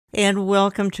and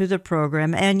welcome to the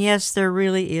program. And yes, there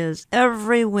really is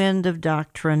every wind of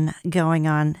doctrine going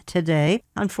on today.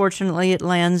 Unfortunately, it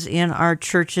lands in our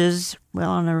churches,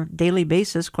 well, on a daily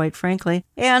basis, quite frankly.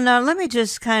 And let me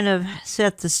just kind of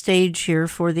set the stage here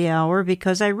for the hour,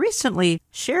 because I recently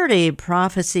shared a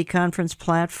prophecy conference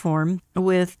platform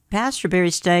with Pastor Barry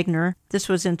Stagner. This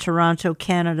was in Toronto,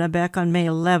 Canada, back on May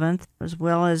 11th, as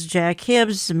well as Jack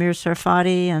Hibbs, Amir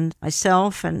Sarfati, and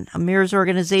myself, and Amir's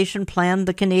organization planned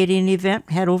the Canadian event,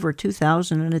 had over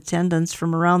 2,000 in attendance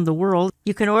from around the world.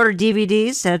 You can order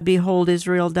DVDs at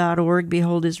beholdisrael.org,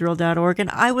 beholdisrael.org, and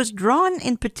I was drawn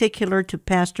in particular to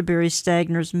Pastor Barry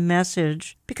Stagner's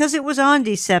message because it was on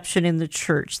deception in the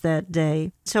church that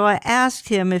day. So I asked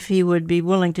him if he would be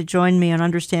willing to join me on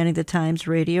Understanding the Times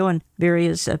Radio, and Barry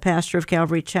is a pastor of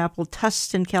Calvary Chapel,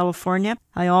 Tustin, California.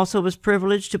 I also was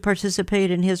privileged to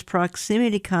participate in his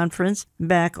proximity conference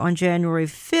back on January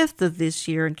 5th of this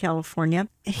year in California.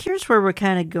 Here's where we're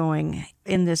kind of going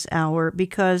in this hour,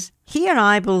 because he and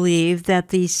I believe that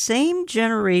the same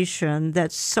generation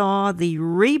that saw the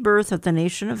rebirth of the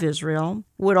nation of Israel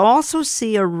would also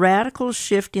see a radical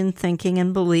shift in thinking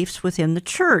and beliefs within the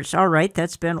church. All right,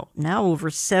 that's been now over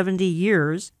 70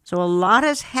 years. So a lot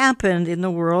has happened in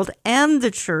the world and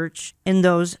the church in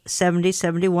those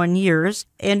 71 years.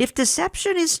 And if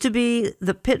deception is to be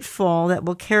the pitfall that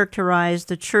will characterize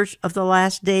the church of the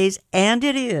last days, and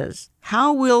it is,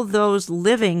 how will those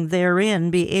living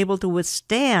therein be able to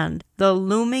withstand the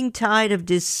looming tide of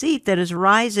deceit that is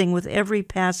rising with every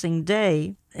passing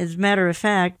day? As a matter of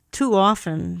fact, too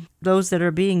often, those that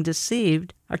are being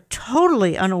deceived are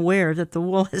totally unaware that the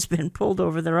wool has been pulled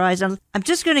over their eyes. I'm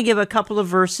just going to give a couple of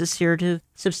verses here to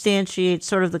substantiate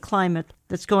sort of the climate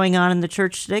that's going on in the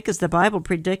church today, because the Bible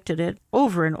predicted it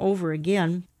over and over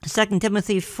again. 2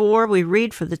 Timothy 4, we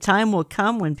read, "For the time will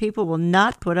come when people will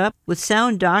not put up with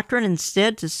sound doctrine.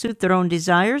 Instead, to suit their own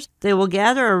desires, they will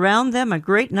gather around them a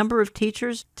great number of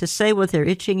teachers to say what their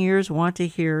itching ears want to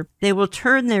hear. They will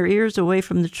turn their ears away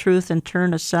from the truth and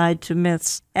turn aside to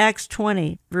myths." Acts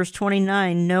 20, verse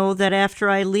 29, "Know that after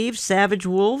I leave, savage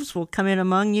wolves will come in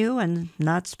among you and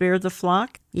not spare the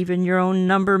flock. Even your own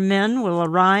number men will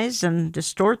arise and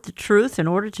distort the truth in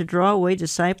order to draw away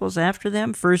disciples after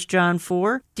them." 1 John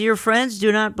 4, "Dear friends,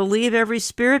 do not believe every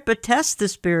spirit, but test the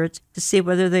spirits to see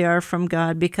whether they are from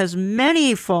God, because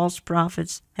many false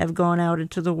prophets have gone out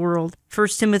into the world."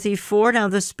 1 Timothy 4, "Now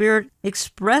the Spirit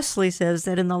expressly says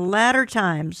that in the latter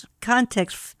times,"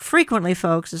 context frequently,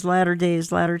 folks, is latter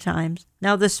days, latter times.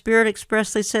 "Now the Spirit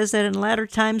expressly says that in latter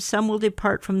times some will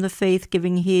depart from the faith,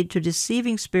 giving heed to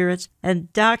deceiving spirits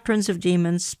and doctrines of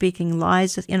demons, speaking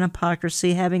lies in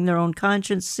hypocrisy, having their own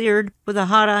conscience seared with a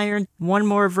hot iron." One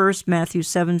more verse, Matthew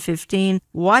 7:15,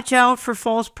 "Watch out for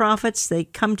false prophets. They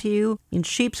come to you in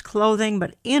sheep's clothing,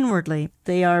 but inwardly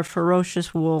they are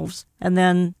ferocious wolves." And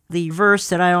then the verse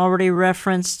that I already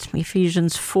referenced,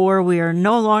 Ephesians 4, "We are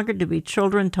no longer to be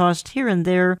children tossed here and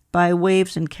there by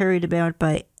waves and carried about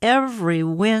by every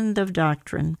wind of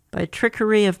doctrine, by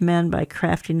trickery of men, by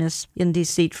craftiness in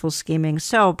deceitful scheming."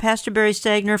 So, Pastor Barry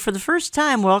Stagner, for the first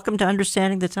time, welcome to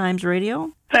Understanding the Times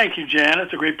Radio. Thank you, Jan.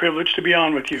 It's a great privilege to be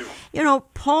on with you. You know,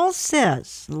 Paul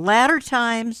says, latter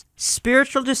times,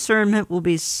 spiritual discernment will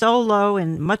be so low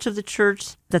in much of the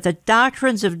church that the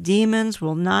doctrines of demons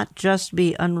will not just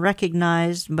be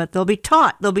unrecognized, but they'll be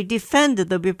taught, they'll be defended,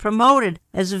 they'll be promoted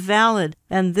as valid.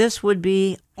 And this would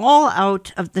be all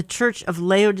out of the church of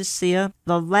Laodicea,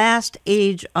 the last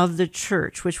age of the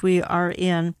church, which we are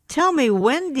in. Tell me,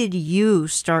 when did you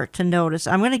start to notice?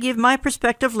 I'm going to give my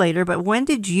perspective later, but when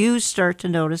did you start to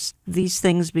notice these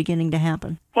things beginning to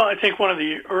happen? Well, I think one of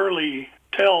the early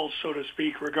tells, so to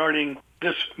speak, regarding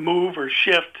this move or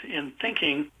shift in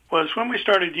thinking was when we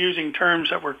started using terms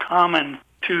that were common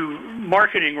to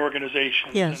marketing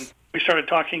organizations. Yes. And we started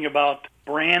talking about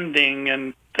branding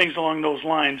and things along those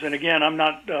lines. And again, I'm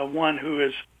not one who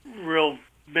is real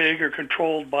big or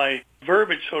controlled by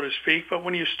verbiage, so to speak, but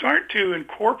when you start to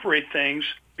incorporate things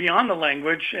beyond the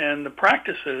language and the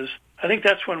practices, I think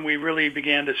that's when we really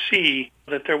began to see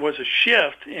that there was a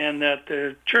shift, and that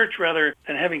the church, rather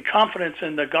than having confidence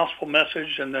in the gospel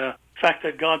message and the fact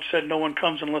that God said no one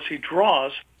comes unless he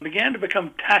draws, began to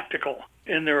become tactical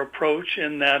in their approach,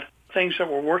 in that things that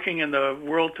were working in the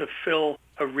world to fill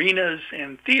arenas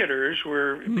and theaters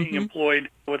were being employed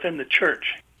within the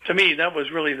church. To me, that was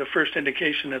really the first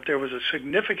indication that there was a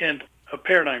significant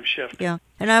paradigm shift. Yeah.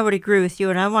 And I would agree with you,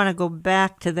 and I want to go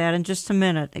back to that in just a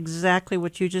minute, exactly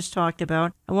what you just talked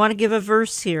about. I want to give a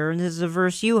verse here, and this is a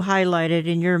verse you highlighted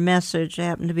in your message. It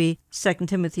happened to be 2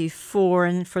 Timothy 4,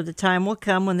 and for the time will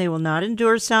come when they will not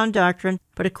endure sound doctrine,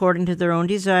 but according to their own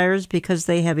desires, because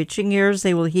they have itching ears,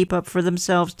 they will heap up for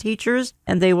themselves teachers,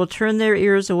 and they will turn their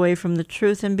ears away from the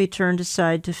truth and be turned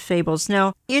aside to fables.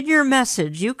 Now, in your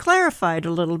message, you clarified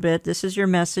a little bit. This is your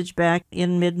message back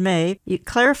in mid-May. You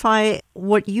clarify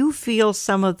what you feel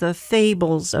some of the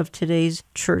fables of today's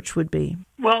church would be.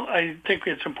 Well, I think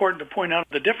it's important to point out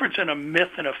the difference in a myth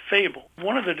and a fable.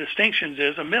 One of the distinctions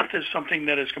is a myth is something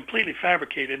that is completely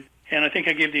fabricated, and I think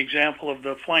I gave the example of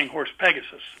the flying horse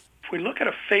Pegasus. If we look at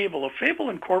a fable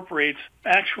incorporates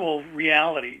actual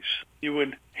realities. You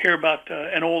would hear about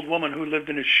an old woman who lived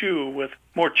in a shoe with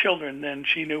more children than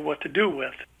she knew what to do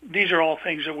with. These are all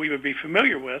things that we would be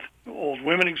familiar with. Old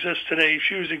women exist today,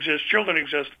 shoes exist, children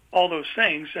exist, all those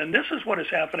things. And this is what is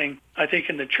happening, I think,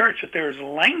 in the church, that there is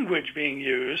language being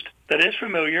used that is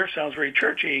familiar, sounds very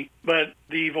churchy, but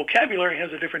the vocabulary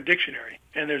has a different dictionary.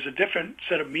 And there's a different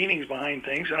set of meanings behind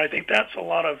things. And I think that's a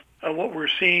lot of what we're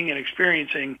seeing and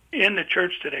experiencing in the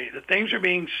church today. That things are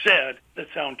being said that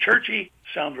sound churchy,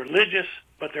 sound religious,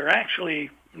 but they're actually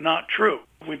not true.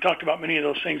 We talked about many of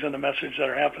those things in the message that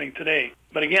are happening today.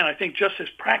 But again, I think just this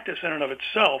practice in and of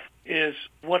itself is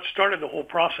what started the whole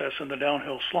process in the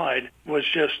downhill slide, was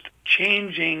just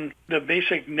changing the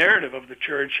basic narrative of the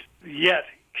church, yet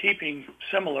keeping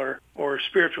similar or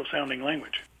spiritual sounding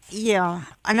language. Yeah,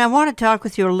 and I want to talk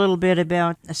with you a little bit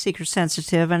about a seeker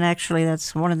sensitive, and actually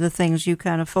that's one of the things you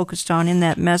kind of focused on in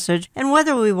that message, and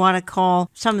whether we want to call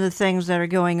some of the things that are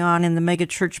going on in the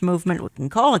megachurch movement, we can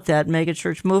call it that,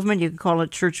 megachurch movement, you can call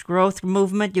it church growth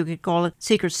movement, you could call it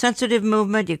seeker sensitive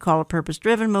movement, you call it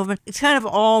purpose-driven movement. It's kind of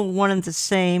all one and the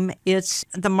same. It's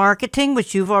the marketing,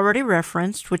 which you've already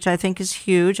referenced, which I think is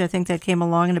huge. I think that came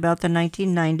along in about the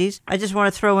 1990s. I just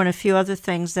want to throw in a few other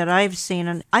things that I've seen,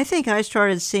 and I think I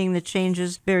started seeing the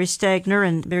changes. Barry Stagner,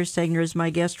 and Barry Stagner is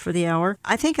my guest for the hour.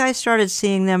 I think I started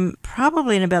seeing them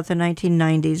probably in about the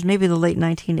 1990s, maybe the late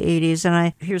 1980s, and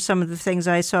I hear some of the things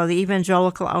I saw. The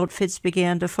evangelical outfits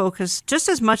began to focus just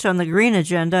as much on the green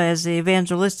agenda as the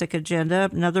evangelistic agenda.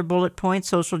 Another bullet point,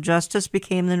 social justice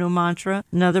became the new mantra.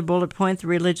 Another bullet point, the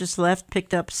religious left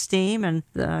picked up steam, and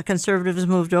the conservatives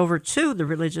moved over to the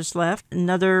religious left.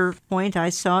 Another point I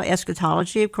saw,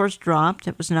 eschatology, of course, dropped.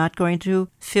 It was not going to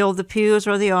fill the pews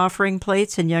or the offering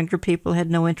plates, and younger people had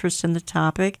no interest in the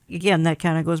topic. Again, that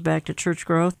kind of goes back to church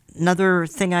growth. Another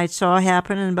thing I saw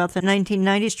happen in about the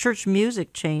 1990s, church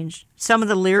music changed. Some of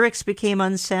the lyrics became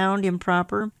unsound,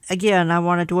 improper. Again, I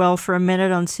want to dwell for a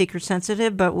minute on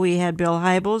seeker-sensitive, but we had Bill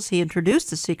Hybels. He introduced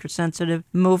the seeker-sensitive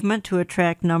movement to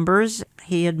attract numbers.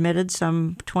 He admitted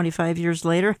some 25 years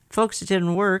later, folks, it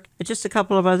didn't work. Just a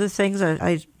couple of other things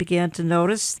I began to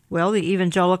notice. Well, the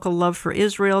evangelical love for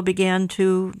Israel began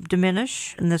to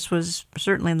diminish, and this was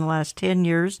certainly in the last 10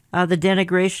 years. The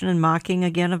denigration and mocking,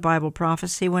 again, of Bible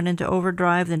prophecy went into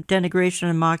overdrive. The denigration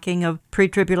and mocking of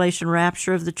pre-tribulation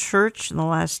rapture of the church in the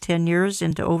last 10 years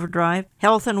into overdrive.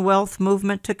 Health and wealth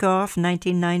movement took off in the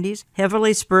 1990s,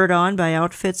 heavily spurred on by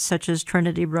outfits such as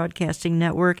Trinity Broadcasting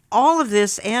Network. All of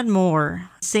this and more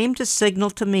seemed to signal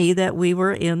to me that we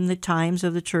were in the times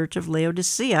of the Church of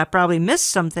Laodicea. I probably missed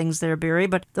some things there, Barry,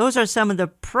 but those are some of the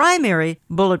primary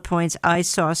bullet points I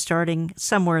saw starting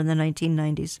somewhere in the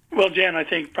 1990s. Well, Jan, I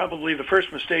think probably the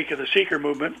first mistake of the seeker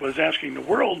movement was asking the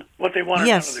world what they wanted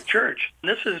out of the church.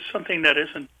 This is something that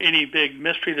isn't any big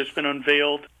mystery that's been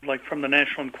unveiled, like from the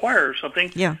National Enquirer or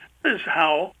something. Yeah. This is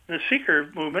how the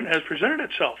seeker movement has presented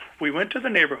itself. We went to the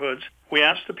neighborhoods. We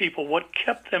asked the people what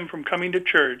kept them from coming to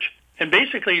church. And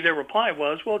basically their reply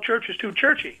was, well, church is too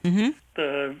churchy. Mm-hmm.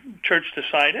 The church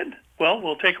decided, well,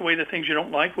 we'll take away the things you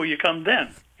don't like. Will you come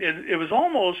then? It was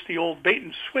almost the old bait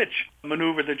and switch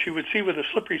maneuver that you would see with a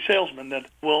slippery salesman that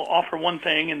will offer one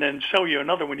thing and then sell you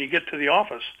another when you get to the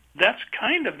office. That's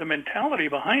kind of the mentality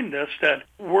behind this, that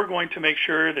we're going to make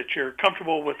sure that you're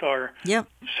comfortable with our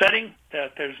setting,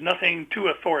 that there's nothing too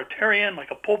authoritarian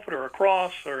like a pulpit or a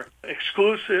cross or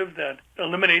exclusive that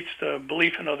eliminates the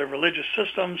belief in other religious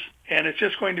systems. And it's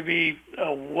just going to be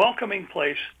a welcoming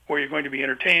place where you're going to be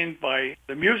entertained by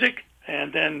the music.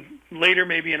 And then later,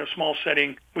 maybe in a small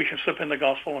setting, we can slip in the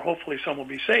gospel and hopefully some will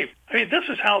be saved. I mean, this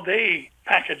is how they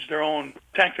package their own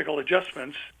tactical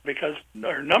adjustments because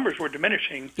our numbers were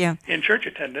diminishing in church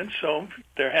attendance. So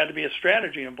there had to be a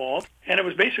strategy involved. And it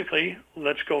was basically,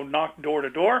 let's go knock door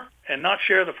to door and not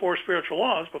share the four spiritual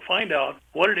laws, but find out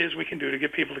what it is we can do to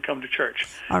get people to come to church.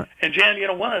 And Jan,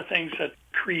 one of the things that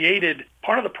created,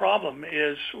 part of the problem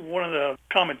is one of the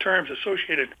common terms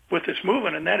associated with this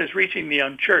movement, and that is reaching the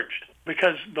unchurched.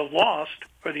 Because the lost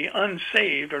or the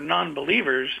unsaved or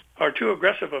non-believers are too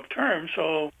aggressive of terms,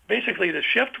 so basically the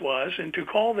shift was and to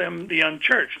call them the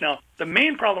unchurched. Now, the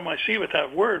main problem I see with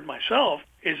that word myself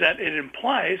is that it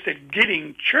implies that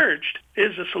getting churched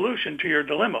is a solution to your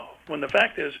dilemma, when the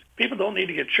fact is people don't need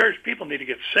to get churched, people need to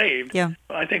get saved. Yeah.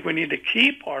 I think we need to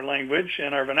keep our language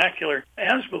and our vernacular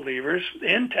as believers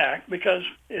intact because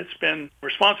it's been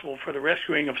responsible for the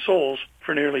rescuing of souls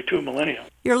for nearly 2 millennia.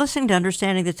 You're listening to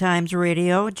Understanding the Times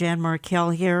Radio. Jan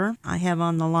Markell here. I have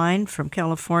on the line from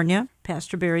California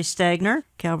Pastor Barry Stagner,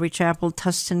 Calvary Chapel,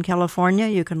 Tustin, California.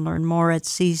 You can learn more at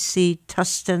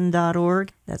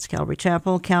cctustin.org. That's Calvary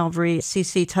Chapel, Calvary,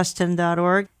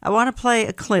 cctustin.org. I want to play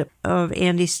a clip of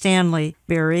Andy Stanley,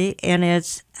 Barry, and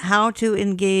it's how to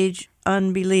engage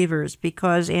unbelievers,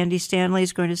 because Andy Stanley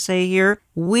is going to say here,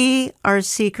 we are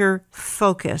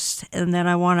seeker-focused. And then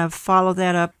I want to follow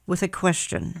that up with a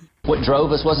question. What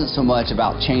drove us wasn't so much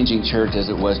about changing church as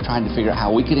it was trying to figure out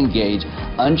how we could engage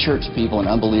unchurched people and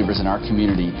unbelievers in our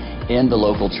community in the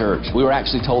local church. We were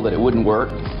actually told that it wouldn't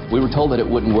work. We were told that it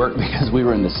wouldn't work because we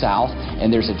were in the South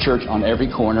and there's a church on every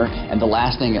corner, and the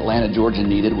last thing Atlanta, Georgia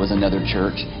needed was another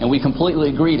church. And we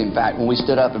completely agreed. In fact, when we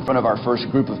stood up in front of our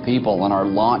first group of people on our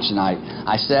launch night,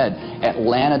 I said,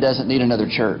 Atlanta doesn't need another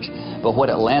church. But what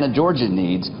Atlanta, Georgia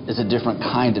needs is a different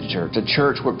kind of church, a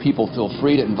church where people feel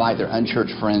free to invite their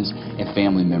unchurched friends and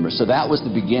family members. So that was the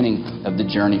beginning of the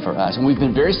journey for us. And we've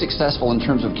been very successful in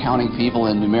terms of counting people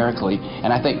and numerically.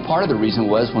 And I think part of the reason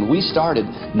was when we started,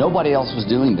 nobody else was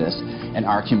doing this in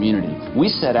our community. We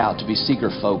set out to be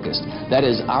seeker-focused. That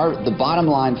is, the bottom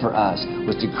line for us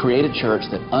was to create a church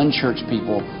that unchurched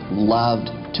people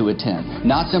loved to attend.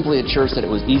 Not simply a church that it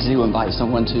was easy to invite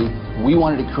someone to. We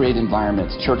wanted to create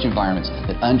environments, church environments,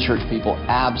 that unchurched people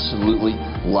absolutely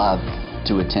love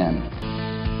to attend.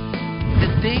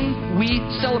 The thing we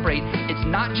celebrate, it's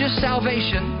not just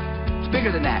salvation, it's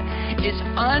bigger than that. It's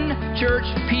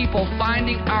unchurched people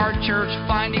finding our church,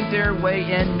 finding their way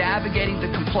in, navigating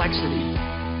the complexity,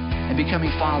 and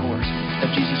becoming followers of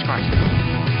Jesus Christ.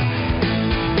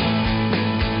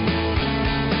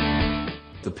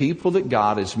 The people that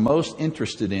God is most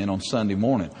interested in on Sunday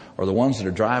morning are the ones that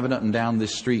are driving up and down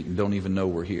this street and don't even know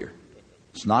we're here.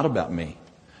 It's not about me,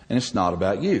 and it's not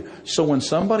about you. So when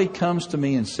somebody comes to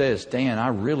me and says, Dan, I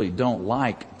really don't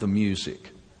like the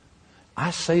music, I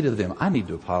say to them, I need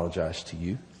to apologize to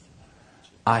you.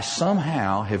 I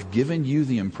somehow have given you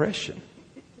the impression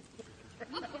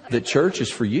that church is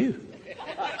for you.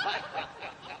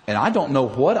 And I don't know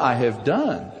what I have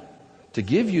done to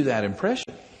give you that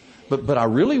impression. But I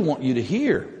really want you to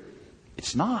hear,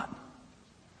 it's not.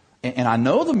 And I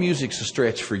know the music's a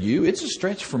stretch for you. It's a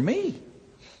stretch for me.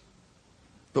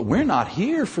 But we're not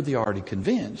here for the already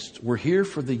convinced. We're here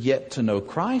for the yet to know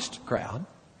Christ crowd.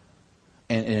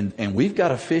 And we've got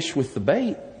to fish with the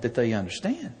bait that they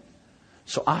understand.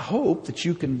 So I hope that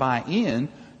you can buy in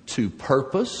to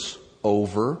purpose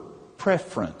over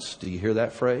preference. Do you hear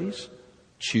that phrase?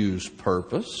 Choose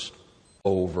purpose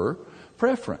over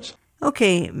preference.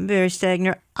 Okay, Barry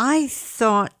Stagner, I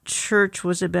thought church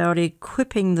was about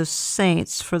equipping the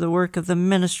saints for the work of the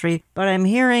ministry, but I'm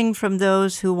hearing from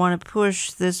those who want to push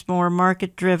this more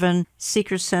market-driven,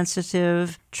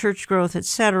 seeker-sensitive, church growth,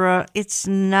 etc., it's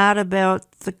not about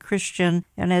the Christian.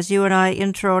 And as you and I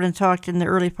introed and talked in the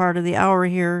early part of the hour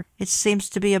here, it seems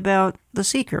to be about the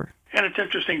seeker. And it's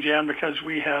interesting, Jan, because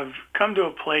we have come to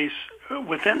a place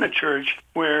within the church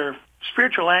where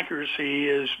spiritual accuracy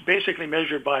is basically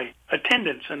measured by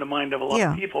attendance in the mind of a lot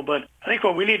of people. But I think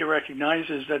what we need to recognize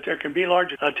is that there can be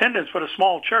large attendance but a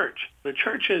small church. The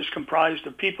church is comprised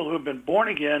of people who have been born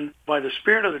again by the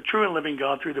Spirit of the true and living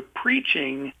God through the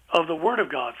preaching of the Word of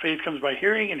God. Faith comes by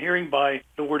hearing, and hearing by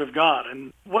the Word of God.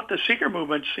 And what the seeker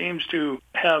movement seems to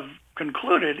have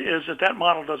concluded is that that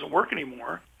model doesn't work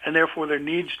anymore, and therefore there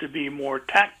needs to be more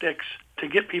tactics to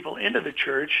get people into the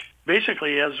church.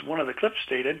 Basically, as one of the clips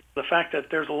stated, the fact that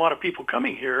there's a lot of people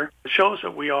coming here shows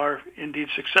that we are indeed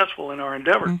successful in our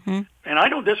endeavor. Mm-hmm. And I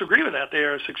don't disagree with that. They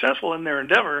are successful in their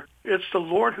endeavor. It's the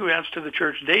Lord who adds to the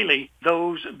church daily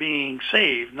those being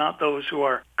saved, not those who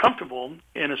are comfortable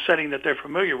in a setting that they're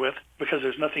familiar with, because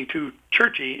there's nothing too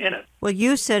churchy in it. Well,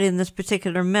 you said in this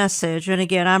particular message, and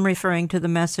again, I'm referring to the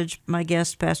message my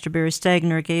guest, Pastor Barry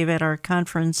Stagner, gave at our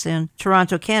conference in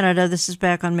Toronto, Canada. This is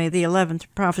back on May the 11th,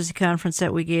 prophecy conference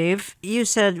that we gave. You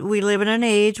said, we live in an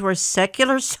age where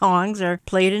secular songs are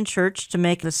played in church to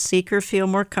make the seeker feel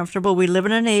more comfortable. We live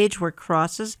in an age where where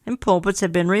crosses and pulpits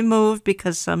have been removed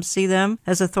because some see them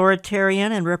as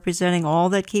authoritarian and representing all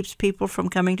that keeps people from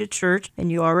coming to church, and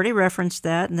you already referenced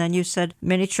that. And then you said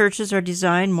many churches are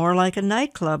designed more like a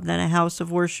nightclub than a house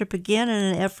of worship, again in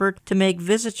an effort to make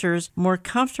visitors more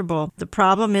comfortable. The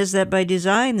problem is that by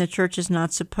design, the church is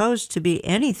not supposed to be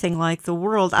anything like the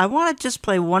world. I want to just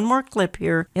play one more clip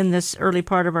here in this early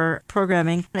part of our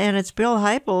programming, and it's Bill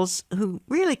Hybels who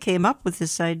really came up with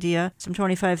this idea some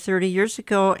 25, 30 years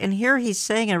ago, and here he's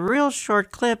saying in a real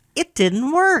short clip, it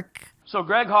didn't work. So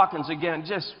Greg Hawkins, again,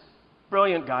 just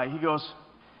brilliant guy, he goes,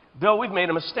 Bill, we've made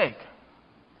a mistake.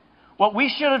 What we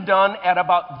should have done at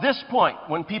about this point,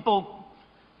 when people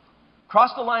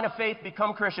cross the line of faith,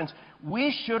 become Christians,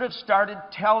 we should have started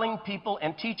telling people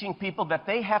and teaching people that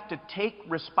they have to take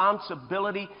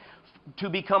responsibility to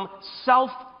become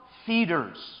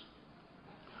self-feeders.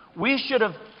 We should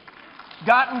have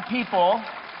gotten people,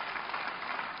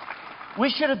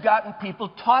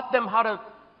 taught them how to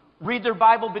read their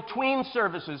Bible between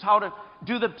services, how to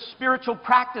do the spiritual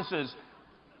practices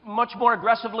much more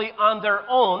aggressively on their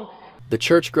own. The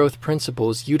church growth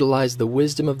principles utilize the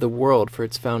wisdom of the world for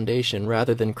its foundation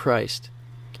rather than Christ.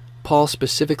 Paul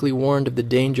specifically warned of the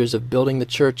dangers of building the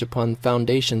church upon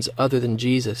foundations other than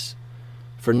Jesus.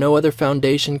 For no other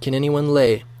foundation can anyone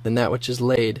lay than that which is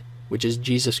laid, which is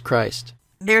Jesus Christ.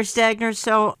 Barry Stagner,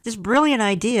 so this brilliant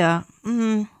idea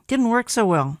didn't work so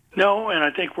well. No, and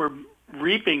I think we're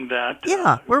reaping that.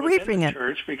 Yeah, we're reaping it.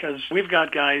 Church, because we've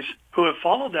got guys who have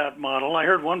followed that model. I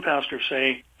heard one pastor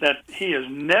say that he has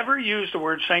never used the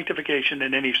word sanctification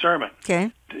in any sermon.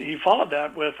 Okay. He followed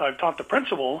that with, I've taught the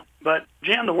principle, but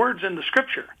Jan, the word's in the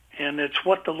Scripture. And it's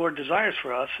what the Lord desires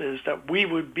for us, is that we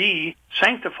would be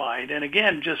sanctified. And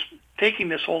again, just taking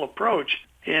this whole approach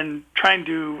in trying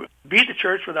to be the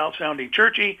church without sounding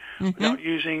churchy, without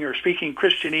using or speaking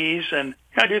Christianese. And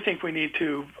I do think we need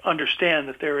to understand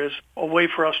that there is a way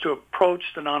for us to approach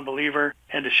the non-believer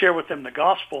and to share with them the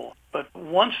gospel. But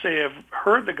once they have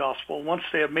heard the gospel, once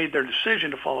they have made their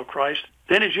decision to follow Christ,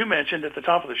 then as you mentioned at the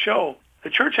top of the show, the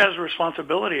church has a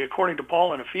responsibility, according to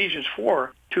Paul in Ephesians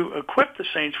 4, to equip the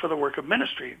saints for the work of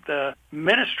ministry. The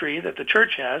ministry that the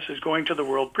church has is going to the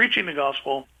world, preaching the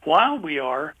gospel, while we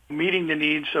are meeting the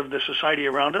needs of the society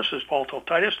around us, as Paul told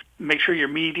Titus. Make sure you're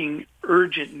meeting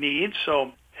urgent needs.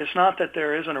 So it's not that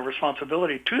there isn't a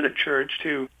responsibility to the church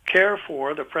to care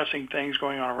for the pressing things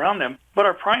going on around them, but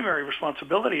our primary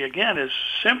responsibility, again, is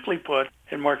simply put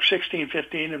in Mark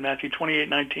 16:15 and Matthew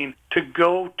 28:19, to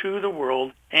go to the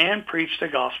world and preach the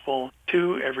gospel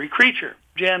to every creature.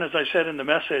 Jan, as I said in the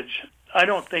message, I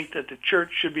don't think that the church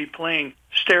should be playing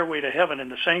Stairway to Heaven in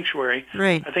the sanctuary.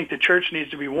 Right. I think the church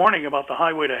needs to be warning about the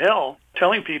highway to hell,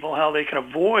 telling people how they can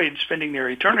avoid spending their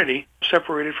eternity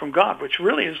separated from God, which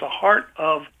really is the heart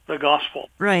of the gospel.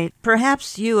 Right.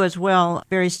 Perhaps you as well,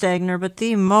 Barry Stagner, but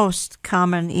the most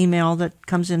common email that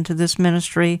comes into this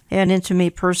ministry and into me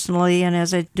personally, and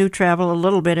as I do travel a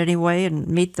little bit anyway and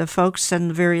meet the folks in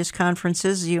the various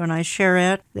conferences you and I share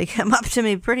at, they come up to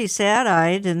me pretty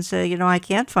sad-eyed and say, I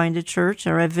can't find a church,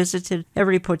 or I've visited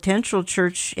every potential church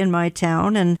in my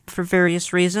town and for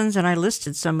various reasons, and I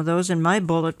listed some of those in my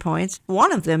bullet points.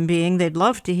 One of them being they'd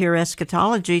love to hear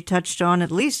eschatology touched on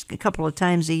at least a couple of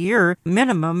times a year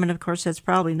minimum, and of course that's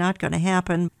probably not going to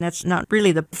happen. That's not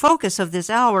really the focus of this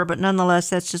hour, but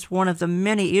nonetheless that's just one of the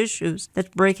many issues that's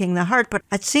breaking the heart. But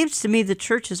it seems to me the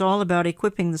church is all about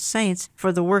equipping the saints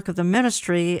for the work of the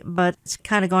ministry, but it's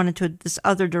kind of gone into this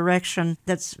other direction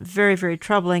that's very, very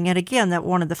troubling. And again, that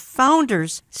one of the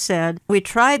founders said, we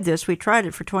tried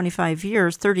it for 25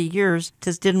 years, 30 years, it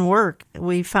just didn't work.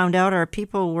 We found out our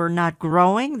people were not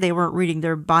growing, they weren't reading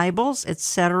their Bibles,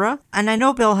 etc. And I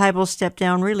know Bill Hybels stepped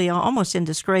down really almost in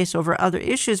disgrace over other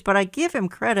issues, but I give him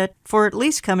credit for at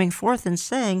least coming forth and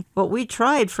saying what we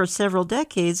tried for several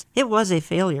decades, it was a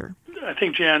failure. I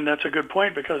think, Jan, that's a good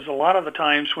point, because a lot of the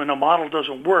times when a model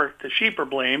doesn't work, the sheep are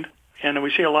blamed. And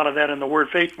we see a lot of that in the Word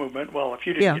Faith movement. Well, if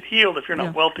you didn't get healed, if you're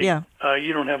not wealthy,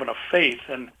 you don't have enough faith.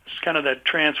 And it's kind of that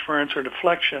transference or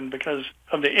deflection because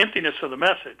of the emptiness of the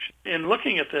message. In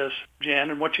looking at this, Jan,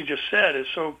 and what you just said is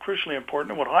so crucially important.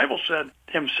 And what Hybels said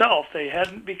himself, they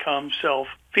hadn't become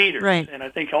self-feeders. Right. And I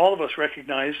think all of us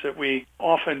recognize that we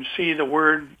often see the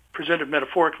Word presented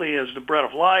metaphorically as the bread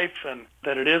of life, and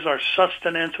that it is our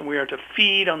sustenance, and we are to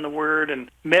feed on the Word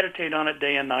and meditate on it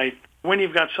day and night. when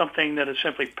you've got something that is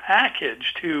simply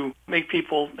packaged to make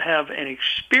people have an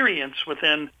experience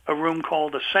within a room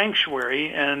called a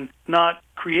sanctuary and not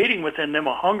creating within them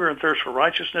a hunger and thirst for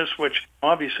righteousness, which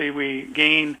obviously we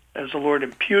gain as the Lord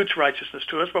imputes righteousness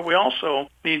to us, but we also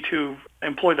need to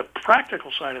employ the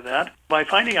practical side of that by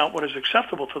finding out what is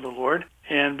acceptable to the Lord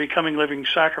and becoming living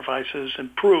sacrifices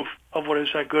and proof of what is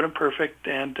that good and perfect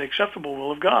and acceptable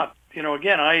will of God.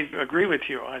 Again, I agree with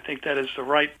you. I think that is the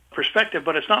right perspective,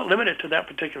 but it's not limited to that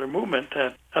particular movement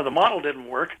that the model didn't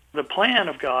work. The plan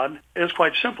of God is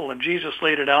quite simple, and Jesus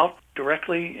laid it out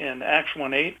directly in Acts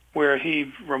 1:8, where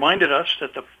he reminded us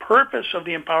that the purpose of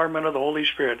the empowerment of the Holy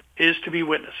Spirit is to be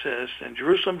witnesses in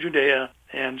Jerusalem, Judea,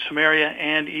 and Samaria,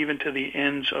 and even to the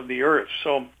ends of the earth.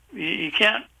 So you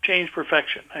can't change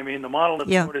perfection. I mean, the model that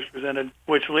the Lord has presented,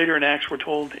 which later in Acts we're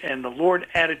told, and the Lord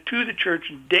added to the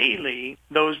church daily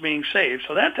those being saved.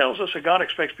 So that tells us that God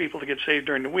expects people to get saved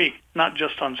during the week, not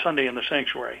just on Sunday in the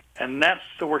sanctuary. And that's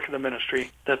the work of the ministry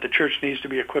that the church needs to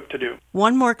be equipped to do.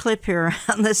 One more clip here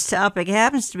on this topic. It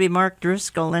happens to be Mark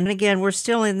Driscoll. And again, we're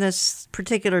still in this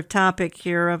particular topic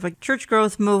here of a church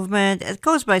growth movement. It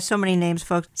goes by so many names,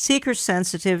 folks.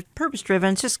 Seeker-sensitive,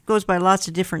 purpose-driven. It just goes by lots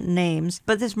of different names.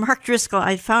 But this Mark Driscoll,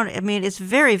 it's a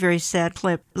very, very sad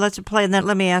clip. Let's play, and then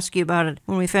let me ask you about it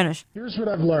when we finish. Here's what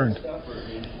I've learned.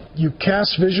 You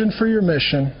cast vision for your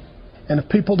mission, and if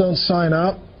people don't sign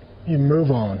up, you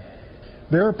move on.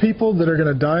 There are people that are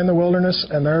going to die in the wilderness,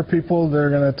 and there are people that are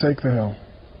going to take the hill.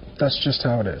 That's just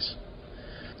how it is.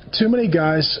 Too many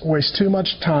guys waste too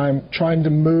much time trying to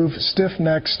move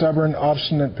stiff-necked, stubborn,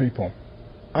 obstinate people.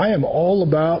 I am all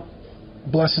about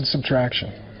blessed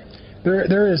subtraction.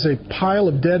 There is a pile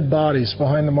of dead bodies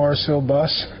behind the Mars Hill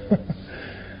bus,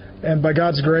 and by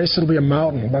God's grace, it'll be a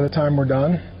mountain by the time we're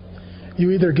done.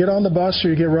 You either get on the bus or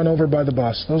you get run over by the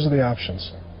bus. Those are the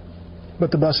options.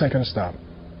 But the bus ain't going to stop.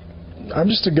 I'm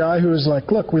just a guy who is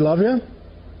like, look, we love you,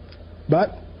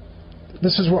 but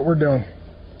this is what we're doing.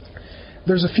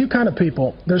 There's a few kind of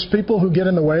people. There's people who get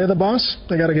in the way of the bus.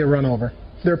 They got to get run over.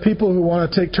 There are people who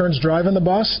want to take turns driving the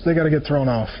bus. They got to get thrown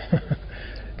off.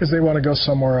 Because they want to go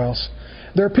somewhere else.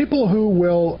 There are people who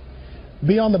will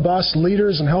be on the bus,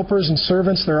 leaders and helpers and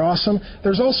servants. They're awesome.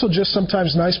 There's also just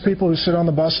sometimes nice people who sit on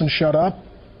the bus and shut up.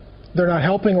 They're not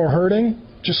helping or hurting.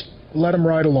 Just let them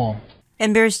ride along.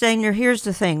 And Barry Stagner, here's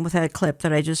the thing with that clip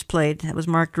that I just played. That was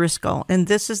Mark Driscoll. And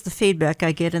this is the feedback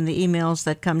I get in the emails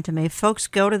that come to me. Folks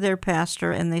go to their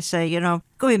pastor and they say,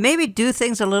 could we maybe do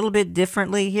things a little bit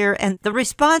differently here? And the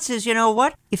response is, you know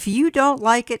what? If you don't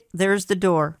like it, there's the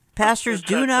door. Pastors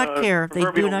do not care. They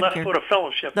do not care. The left foot of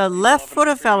fellowship. The left foot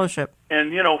of fellowship.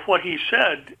 And, what he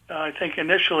said, I think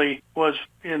initially was,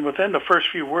 within the first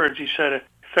few words, he said,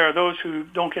 there are those who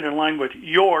don't get in line with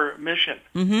your mission.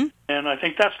 Mm-hmm. And I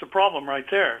think that's the problem right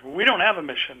there. We don't have a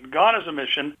mission. God has a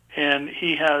mission, and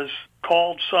he has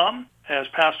called some as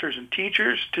pastors and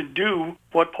teachers to do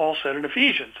what Paul said in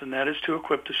Ephesians, and that is to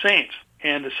equip the saints.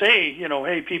 And to say,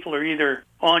 hey, people are either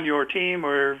on your team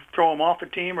or throw them off the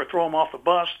team or throw them off the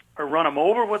bus or run them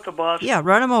over with the bus. Yeah,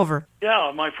 run them over.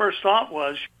 Yeah, my first thought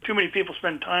was too many people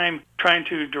spend time trying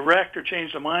to direct or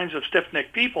change the minds of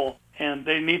stiff-necked people, and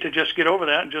they need to just get over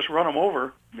that and just run them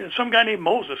over. Some guy named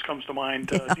Moses comes to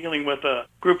mind dealing with a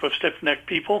group of stiff-necked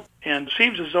people, and it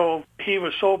seems as though he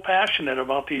was so passionate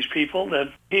about these people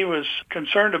that he was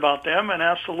concerned about them and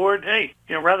asked the Lord, hey,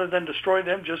 rather than destroy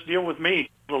them, just deal with me.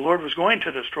 The Lord was going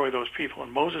to destroy those people,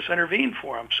 and Moses intervened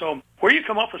for him. So where you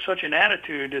come up with such an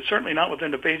attitude is certainly not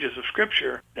within the pages of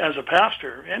Scripture as a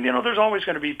pastor. And, there's always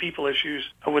going to be people issues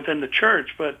within the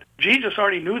church, but Jesus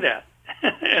already knew that.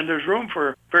 And there's room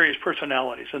for various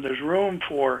personalities, and there's room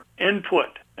for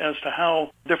input as to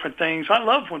how different things. I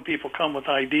love when people come with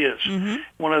ideas. Mm-hmm.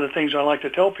 One of the things I like to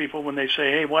tell people when they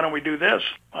say, hey, why don't we do this?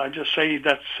 I just say,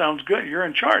 that sounds good. You're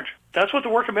in charge. That's what the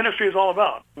work of ministry is all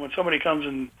about. When somebody comes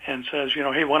and says,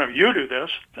 hey, why don't you do this?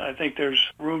 I think there's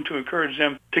room to encourage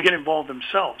them to get involved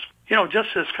themselves. Just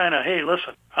this kind of, hey,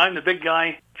 listen, I'm the big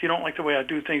guy. If you don't like the way I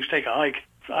do things, take a hike.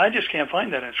 I just can't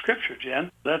find that in Scripture,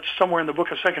 Jen. That's somewhere in the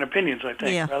book of Second Opinions, I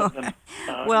think, rather than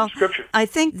in Scripture. I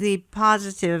think the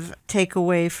positive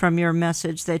takeaway from your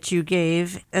message that you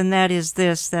gave, and that is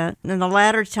this, that in the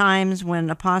latter times when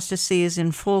apostasy is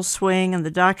in full swing and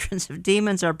the doctrines of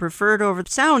demons are preferred over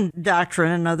sound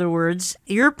doctrine, in other words,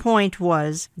 your point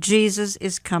was Jesus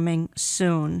is coming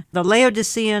soon. The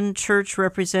Laodicean church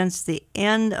represents the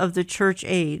end of the church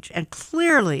age, and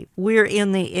clearly we're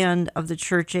in the end of the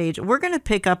church age. We're going to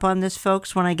pick up on this,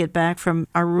 folks, when I get back from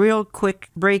a real quick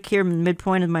break here in the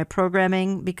midpoint of my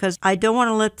programming, because I don't want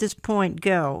to let this point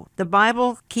go. The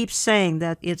Bible keeps saying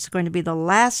that it's going to be the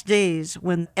last days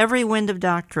when every wind of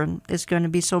doctrine is going to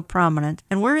be so prominent.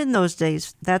 And we're in those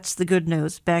days. That's the good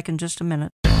news. Back in just a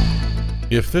minute.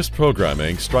 If this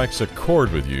programming strikes a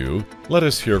chord with you, let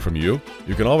us hear from you.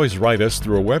 You can always write us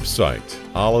through our website,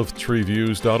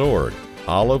 olivetreeviews.org,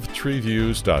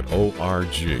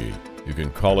 olivetreeviews.org. You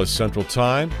can call us Central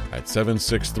Time at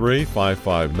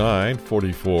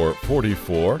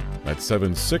 763-559-4444. That's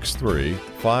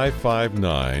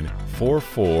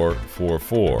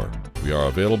 763-559-4444. We are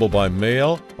available by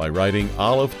mail by writing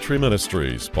Olive Tree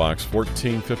Ministries, Box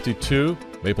 1452,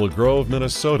 Maple Grove,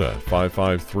 Minnesota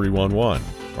 55311.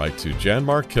 Write to Jan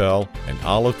Markell and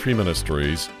Olive Tree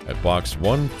Ministries at Box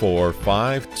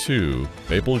 1452,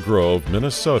 Maple Grove,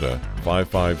 Minnesota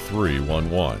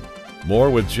 55311.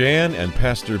 More with Jan and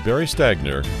Pastor Barry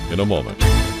Stagner in a moment.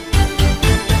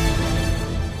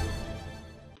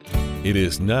 It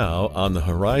is now on the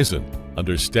horizon.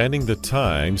 Understanding the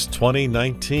Times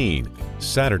 2019,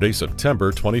 Saturday,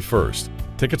 September 21st.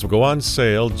 Tickets will go on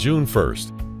sale June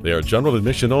 1st. They are general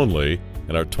admission only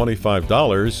and are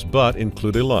 $25, but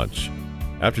include a lunch.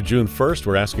 After June 1st,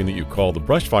 we're asking that you call the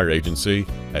Brushfire Agency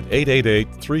at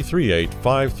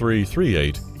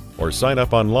 888-338-5338 or sign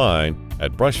up online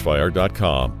at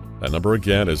brushfire.com. That number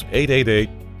again is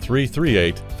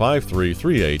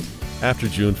 888-338-5338 after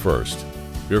June 1st.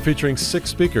 We are featuring 6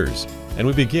 speakers, and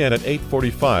we begin at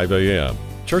 8:45 a.m.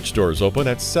 Church doors open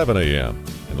at 7 a.m.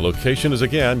 And the location is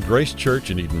again Grace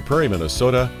Church in Eden Prairie,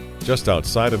 Minnesota, just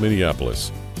outside of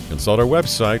Minneapolis. Consult our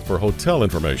website for hotel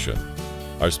information.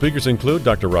 Our speakers include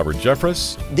Dr. Robert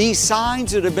Jeffress. These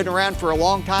signs that have been around for a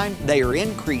long time, they are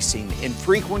increasing in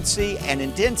frequency and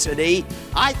intensity.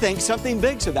 I think something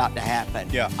big's about to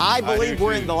happen. I believe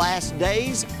we're in the last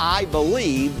days. I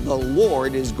believe the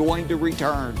Lord is going to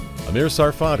return. Amir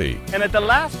Sarfati. And at the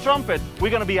last trumpet,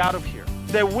 we're going to be out of here.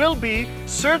 There will be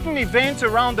certain events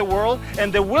around the world,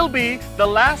 and there will be the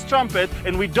last trumpet,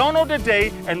 and we don't know the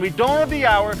day, and we don't know the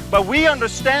hour, but we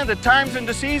understand the times and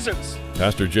the seasons.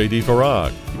 Pastor J.D.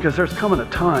 Farag. Because there's coming a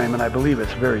time, and I believe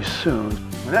it's very soon,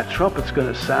 when that trumpet's going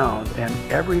to sound, and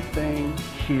everything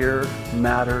here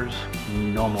matters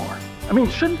no more. I mean,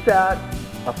 shouldn't that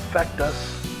affect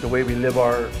us, the way we live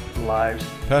our lives?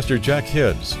 Pastor Jack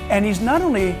Hibbs. And he's not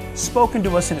only spoken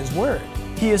to us in his word,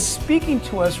 he is speaking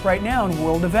to us right now in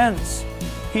world events.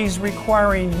 He's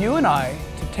requiring you and I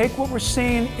to take what we're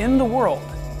seeing in the world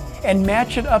and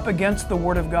match it up against the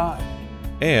Word of God.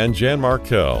 And Jan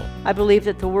Markell. I believe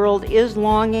that the world is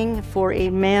longing for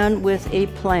a man with a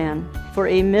plan, for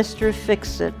a Mr.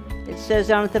 Fix-It. It says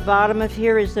down at the bottom of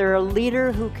here, is there a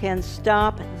leader who can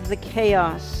stop the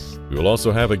chaos? We will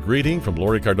also have a greeting from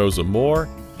Lori Cardoza Moore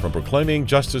from Proclaiming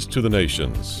Justice to the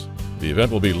Nations. The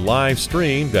event will be live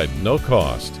streamed at no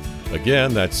cost.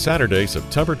 Again, that's Saturday,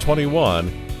 September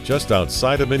 21, just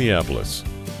outside of Minneapolis.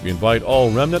 We invite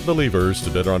all remnant believers to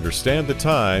better understand the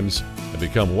times and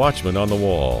become watchmen on the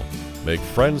wall. Make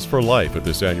friends for life at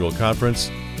this annual conference.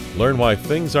 Learn why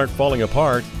things aren't falling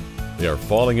apart, they are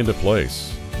falling into place.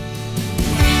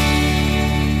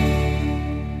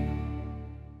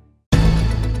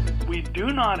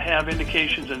 Do not have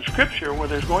indications in Scripture where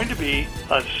there's going to be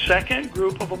a second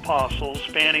group of apostles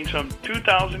spanning some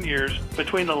 2,000 years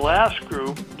between the last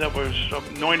group that was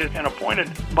anointed and appointed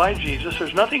by Jesus.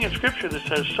 There's nothing in Scripture that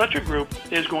says such a group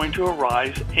is going to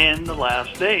arise in the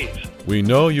last days. We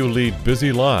know you lead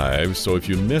busy lives, so if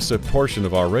you miss a portion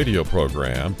of our radio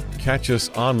program, catch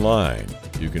us online.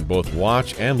 You can both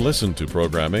watch and listen to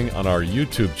programming on our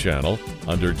YouTube channel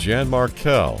under Jan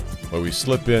Markell, where we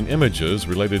slip in images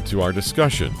related to our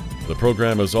discussion. The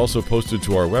program is also posted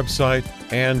to our website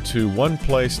and to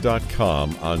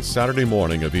oneplace.com on Saturday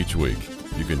morning of each week.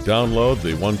 You can download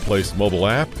the One Place mobile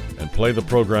app and play the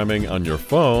programming on your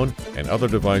phone and other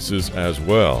devices as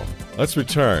well. Let's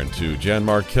return to Jan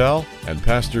Markell and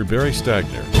Pastor Barry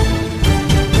Stagner.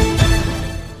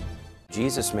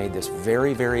 Jesus made this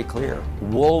very, very clear.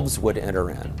 Wolves would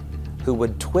enter in, who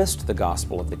would twist the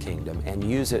gospel of the kingdom and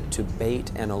use it to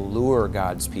bait and allure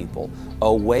God's people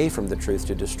away from the truth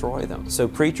to destroy them. So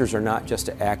preachers are not just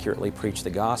to accurately preach the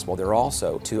gospel, they're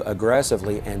also to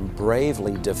aggressively and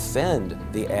bravely defend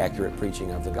the accurate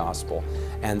preaching of the gospel.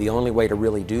 And the only way to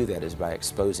really do that is by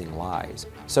exposing lies.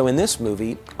 So in this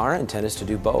movie, our intent is to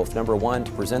do both. Number one,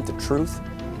 to present the truth,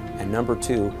 and number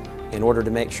two, in order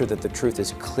to make sure that the truth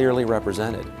is clearly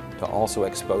represented, to also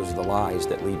expose the lies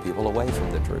that lead people away from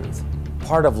the truth.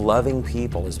 Part of loving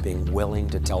people is being willing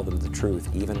to tell them the truth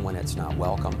even when it's not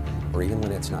welcome or even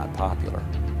when it's not popular.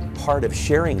 part of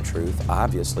sharing truth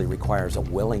obviously requires a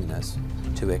willingness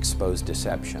to expose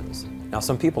deceptions. Now,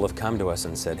 some people have come to us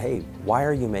and said, hey, why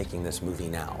are you making this movie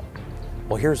now?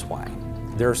 Well, here's why.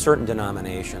 There are certain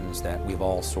denominations that we've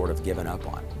all sort of given up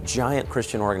on. Giant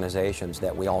Christian organizations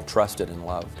that we all trusted and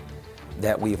loved,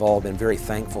 that we've all been very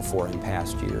thankful for in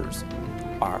past years,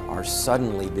 are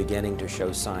suddenly beginning to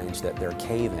show signs that they're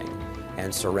caving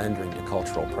and surrendering to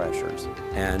cultural pressures.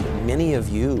 And many of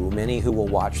you, many who will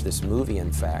watch this movie,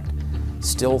 in fact,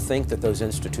 still think that those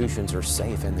institutions are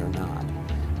safe, and they're not.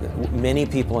 Many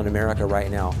people in America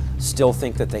right now still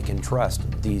think that they can trust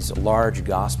these large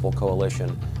gospel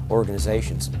coalition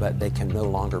organizations, but they can no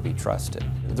longer be trusted.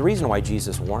 The reason why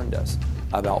Jesus warned us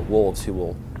about wolves who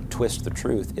will twist the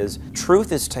truth is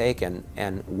taken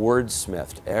and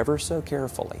wordsmithed ever so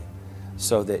carefully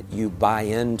so that you buy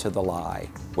into the lie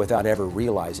without ever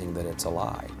realizing that it's a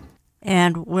lie.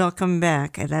 And welcome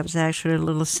back. That was actually a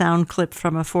little sound clip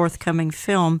from a forthcoming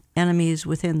film, Enemies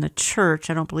Within the Church.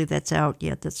 I don't believe that's out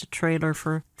yet. That's a trailer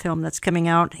for a film that's coming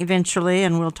out eventually,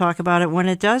 and we'll talk about it when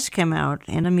it does come out.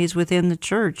 Enemies Within the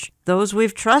Church. Those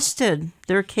we've trusted,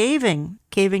 they're caving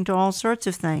to all sorts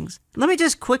of things. Let me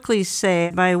just quickly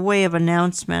say, by way of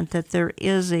announcement, that there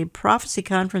is a prophecy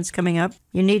conference coming up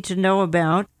you need to know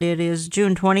about. It is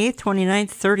June 20th, 29th,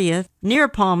 30th, near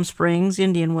Palm Springs,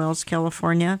 Indian Wells,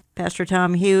 California. Pastor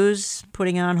Tom Hughes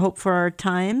putting on Hope for Our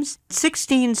Times.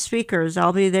 16 speakers.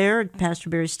 I'll be there. Pastor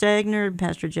Barry Stagner,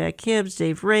 Pastor Jack Hibbs,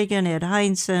 Dave Reagan, Ed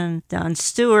Heinzen, Don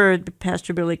Stewart,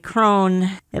 Pastor Billy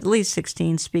Crone. At least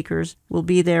 16 speakers will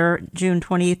be there June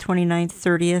 20th, 29th,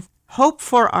 30th.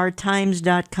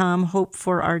 HopeForOurTimes.com,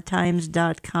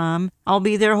 HopeForOurTimes.com. I'll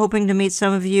be there hoping to meet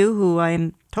some of you who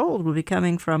I'm told will be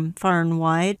coming from far and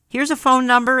wide. Here's a phone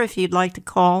number if you'd like to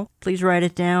call. Please write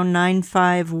it down,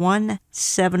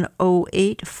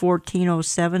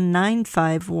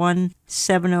 951-708-1407,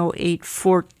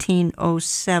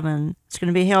 951-708-1407. It's going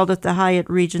to be held at the Hyatt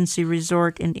Regency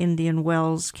Resort in Indian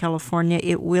Wells, California.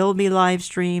 It will be live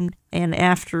streamed, and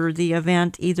after the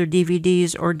event, either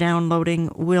DVDs or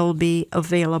downloading will be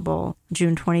available.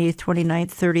 June 28th,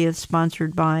 29th, 30th,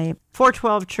 sponsored by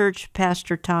 412 Church,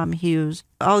 Pastor Tom Hughes.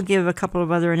 I'll give a couple of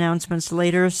other announcements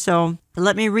later, so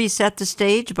let me reset the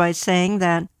stage by saying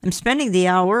that I'm spending the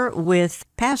hour with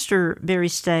Pastor Barry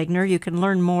Stagner. You can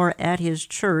learn more at his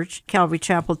church, Calvary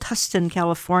Chapel, Tustin,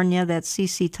 California. That's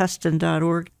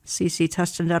cctustin.org,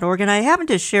 cctustin.org. And I happened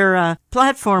to share a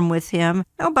platform with him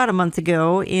about a month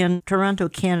ago in Toronto,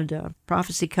 Canada.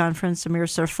 Prophecy Conference, Amir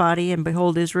Sarfati and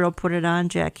Behold Israel put it on.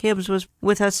 Jack Hibbs was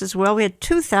with us as well. We had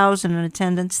 2,000 in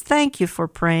attendance. Thank you for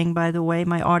praying, by the way,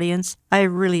 my audience. I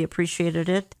really appreciated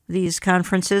it. These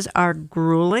conferences are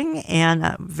grueling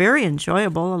and very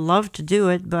enjoyable. I love to do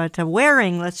it, but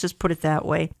wearing, let's just put it that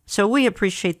way. So we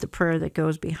appreciate the prayer that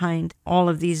goes behind all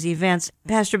of these events.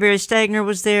 Pastor Barry Stagner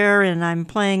was there, and I'm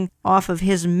playing off of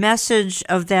his message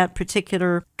of that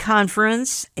particular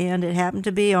conference, and it happened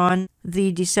to be on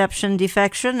the deception,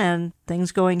 defection, and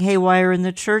things going haywire in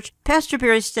the church. Pastor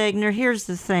Barry Stagner, here's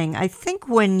the thing. I think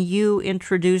when you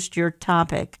introduced your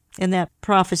topic in that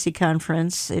prophecy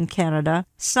conference in Canada,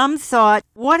 some thought,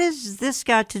 what has this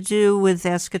got to do with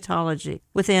eschatology,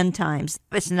 with end times?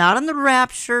 It's not on the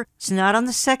rapture, it's not on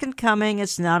the second coming,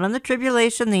 it's not on the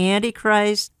tribulation, the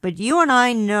Antichrist, but you and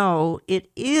I know it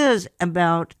is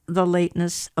about the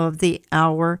lateness of the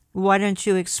hour. Why don't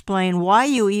you explain why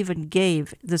you even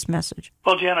gave this message?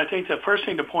 Well, Jan, I think the first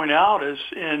thing to point out is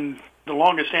in the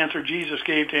longest answer Jesus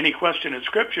gave to any question in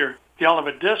Scripture, the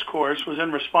Olivet Discourse, was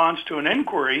in response to an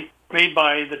inquiry made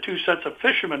by the two sets of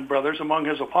fishermen brothers among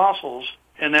his apostles,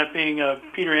 and that being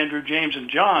Peter, Andrew, James, and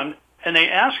John, and they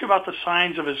asked about the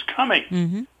signs of his coming.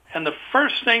 Mm-hmm. And the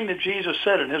first thing that Jesus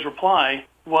said in his reply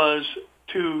was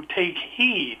to take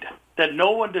heed that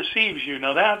no one deceives you.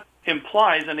 Now that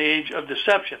implies an age of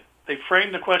deception. They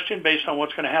frame the question based on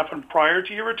what's going to happen prior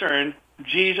to your return.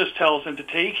 Jesus tells them to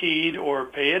take heed or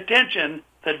pay attention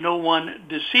that no one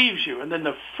deceives you. And then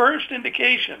the first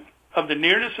indication of the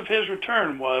nearness of his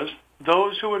return was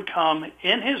those who would come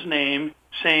in his name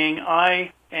saying,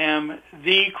 I am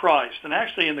the Christ. And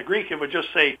actually in the Greek it would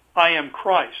just say, I am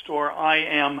Christ, or I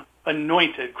am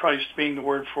anointed, Christ being the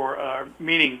word for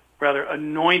meaning rather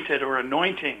anointed or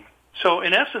anointing. So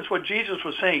in essence what Jesus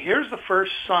was saying, here's the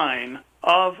first sign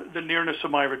of the nearness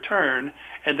of my return,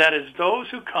 and that is those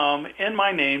who come in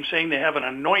my name saying they have an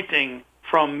anointing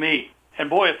from me. And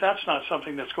boy, if that's not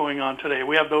something that's going on today.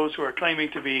 We have those who are claiming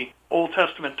to be Old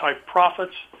Testament type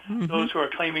prophets, mm-hmm. those who are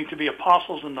claiming to be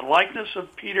apostles in the likeness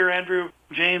of Peter, Andrew,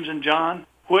 James, and John,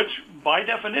 which by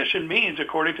definition means,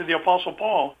 according to the Apostle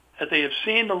Paul, that they have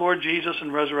seen the Lord Jesus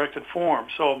in resurrected form.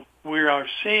 So we are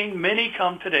seeing many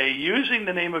come today using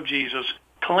the name of Jesus,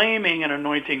 claiming an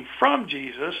anointing from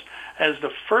Jesus as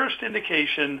the first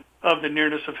indication of the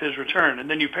nearness of his return. And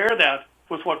then you pair that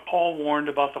with what Paul warned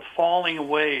about the falling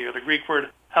away, or the Greek word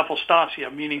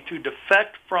apostasia, meaning to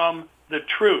defect from the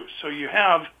truth. So you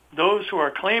have those who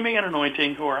are claiming an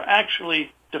anointing who are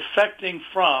actually defecting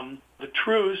from the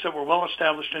truths that were well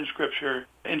established in Scripture,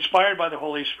 inspired by the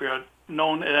Holy Spirit,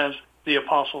 known as the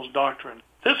Apostles' Doctrine.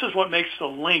 This is what makes the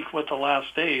link with the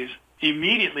last days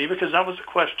immediately, because that was a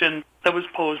question that was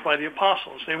posed by the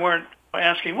apostles. They weren't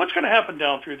asking what's going to happen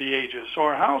down through the ages,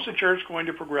 or how is the church going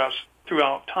to progress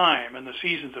throughout time and the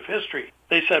seasons of history.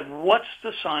 They said, what's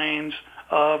the signs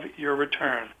of your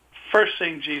return? First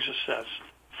thing Jesus says,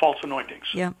 false anointings.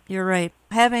 Yeah, you're right.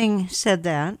 Having said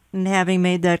that, and having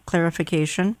made that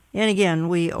clarification, and again,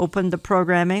 we opened the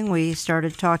programming, we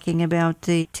started talking about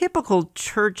the typical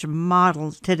church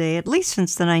model today, at least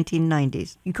since the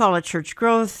 1990s. You call it church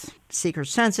growth,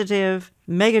 seeker-sensitive,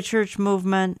 megachurch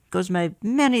movement, goes by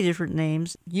many different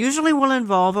names, usually will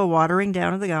involve a watering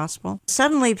down of the gospel.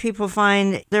 Suddenly people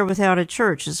find they're without a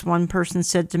church. As one person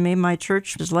said to me, my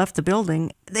church has left the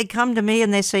building. They come to me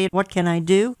and they say, what can I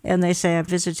do? And they say, I've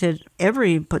visited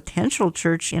every potential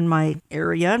church in my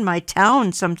area, in my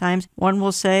town. Sometimes one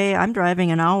will say, I'm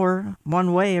driving an hour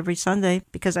one way every Sunday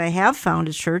because I have found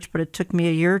a church, but it took me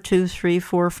a year, 2, 3,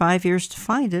 4, 5 years to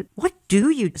find it. What do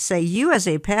you say? You as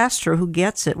a pastor who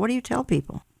gets it, what do you tell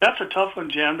people? That's a tough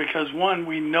one, Jan, because one,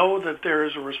 we know that there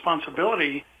is a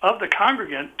responsibility of the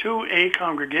congregant to a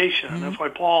congregation. Mm-hmm. That's why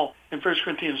Paul in 1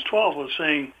 Corinthians 12 was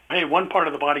saying, hey, one part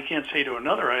of the body can't say to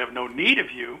another, I have no need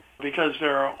of you, because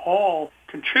they're all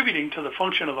contributing to the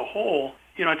function of the whole.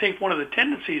 You know, I think one of the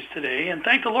tendencies today, and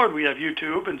thank the Lord we have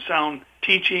YouTube and sound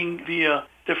teaching via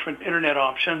different internet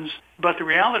options, but the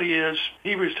reality is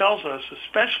Hebrews tells us,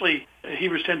 especially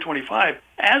Hebrews 10:25,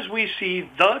 as we see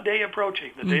the day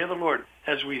approaching, the day of the Lord,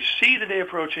 as we see the day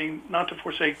approaching, not to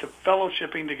forsake the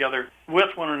fellowshipping together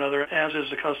with one another, as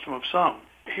is the custom of some.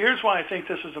 Here's why I think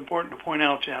this is important to point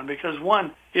out, Jan, because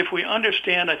one, if we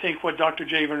understand, I think what Dr.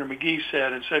 J. Vernon McGee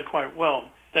said, and said quite well,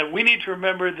 that we need to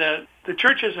remember that the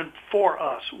church isn't for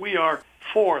us. We are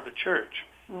for the church.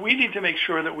 We need to make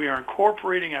sure that we are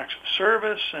incorporating acts of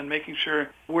service and making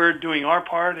sure we're doing our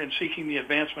part in seeking the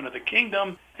advancement of the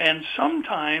kingdom. And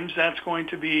sometimes that's going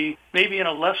to be maybe in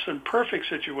a less than perfect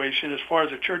situation as far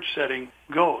as a church setting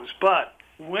goes. But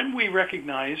when we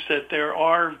recognize that there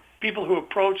are people who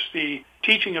approach the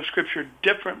teaching of Scripture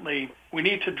differently, we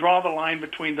need to draw the line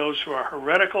between those who are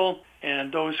heretical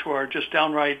and those who are just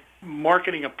downright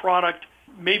marketing a product.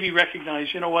 Maybe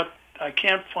recognize, you know what, I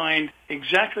can't find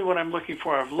exactly what I'm looking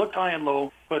for. I've looked high and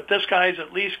low, but this guy's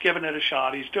at least giving it a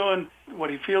shot. He's doing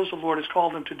what he feels the Lord has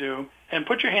called him to do. And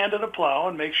put your hand to the plow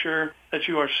and make sure that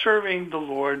you are serving the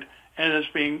Lord and as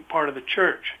being part of the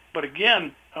church. But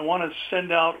again, I want to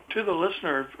send out to the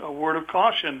listener a word of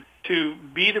caution to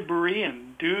be the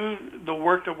Berean, do the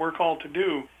work that we're called to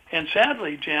do. And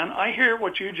sadly, Jan, I hear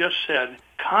what you just said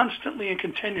constantly and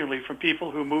continually from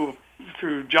people who move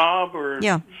through job or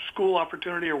school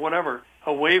opportunity or whatever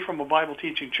away from a Bible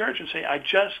teaching church and say, I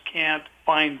just can't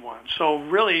find one. So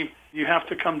really, you have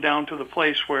to come down to the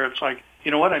place where it's like,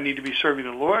 you know what, I need to be serving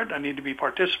the Lord. I need to be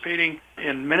participating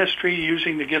in ministry,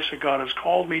 using the gifts that God has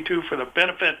called me to for the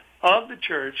benefit of the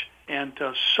church and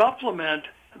to supplement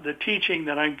the teaching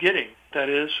that I'm getting that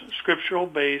is scriptural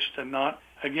based and not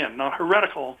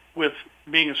heretical with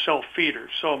being a self-feeder.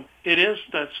 So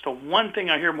that's the one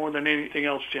thing I hear more than anything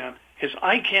else, Jan, is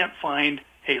I can't find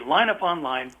a line upon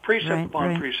line, precept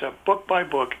upon precept, book by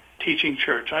book teaching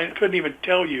church. I couldn't even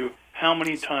tell you how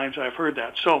many times I've heard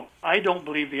that. So I don't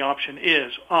believe the option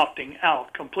is opting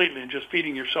out completely and just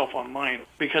feeding yourself online,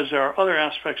 because there are other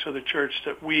aspects of the church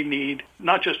that we need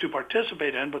not just to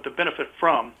participate in, but to benefit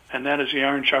from, and that is the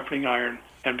iron sharpening iron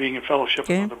and being in fellowship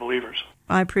with other believers.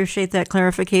 I appreciate that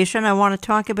clarification. I want to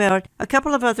talk about a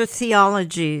couple of other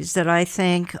theologies that I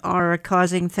think are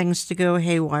causing things to go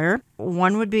haywire.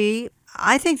 One would be,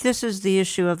 I think this is the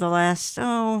issue of the last,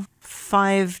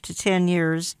 5 to 10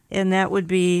 years, and that would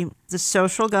be the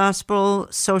social gospel,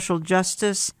 social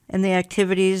justice, and the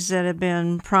activities that have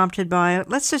been prompted by,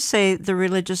 let's just say, the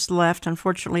religious left.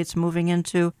 Unfortunately, it's moving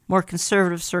into more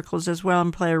conservative circles as well.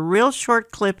 And play a real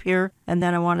short clip here, and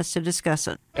then I want us to discuss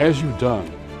it. As you've done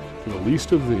to the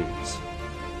least of these,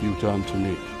 you've done to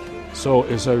me. So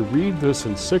as I read this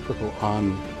encyclical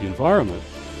on the environment,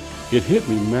 it hit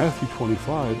me Matthew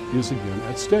 25 is again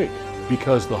at stake,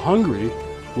 because the hungry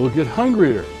will get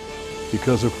hungrier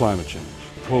because of climate change.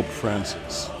 Pope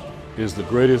Francis is the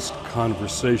greatest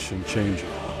conversation changer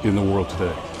in the world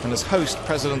today. and as host,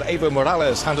 President Evo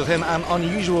Morales handed him an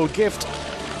unusual gift,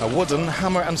 a wooden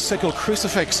hammer and sickle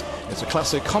crucifix. It's a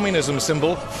classic communism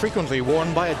symbol, frequently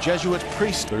worn by a Jesuit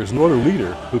priest. There's no other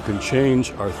leader who can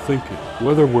change our thinking,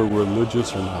 whether we're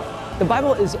religious or not. The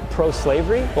Bible is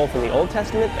pro-slavery, both in the Old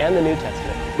Testament and the New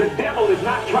Testament. The devil is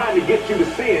not trying to get you to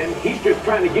sin, he's just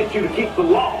trying to get you to keep the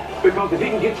law. Because if he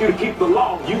can get you to keep the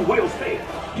law, you will sin.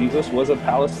 Jesus was a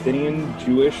Palestinian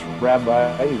Jewish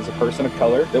rabbi. He was a person of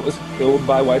color that was killed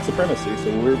by white supremacy.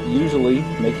 So we're usually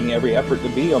making every effort to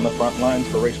be on the front lines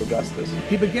for racial justice.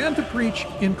 He began to preach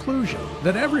inclusion,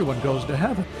 that everyone goes to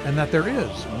heaven and that there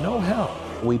is no hell.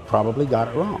 We probably got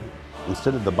it wrong.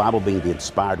 Instead of the Bible being the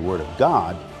inspired word of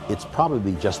God, it's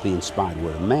probably just the inspired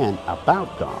word of man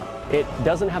about God. It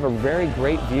doesn't have a very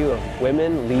great view of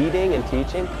women leading and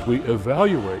teaching. We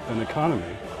evaluate an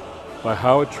economy by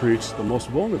how it treats the most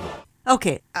vulnerable.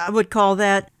 Okay, I would call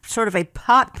that sort of a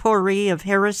potpourri of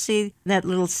heresy. That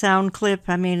little sound clip,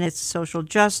 I mean, it's social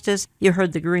justice. You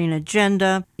heard the green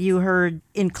agenda. You heard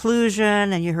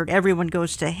inclusion, and you heard everyone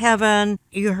goes to heaven.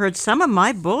 You heard some of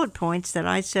my bullet points that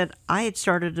I said I had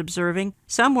started observing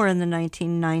somewhere in the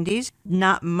 1990s,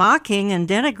 not mocking and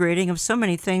denigrating of so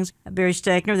many things, Barry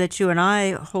Stagner, that you and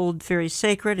I hold very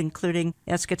sacred, including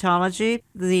eschatology,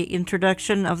 the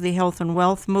introduction of the health and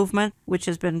wealth movement, which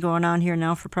has been going on here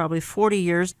now for probably 40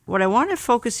 years. What I want to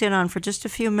focus in on for just a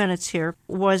few minutes here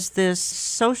was this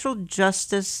social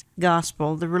justice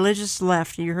gospel, the religious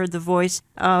left. You heard the voice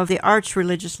of the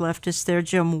arch-religious leftist there,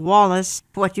 Jim Wallace.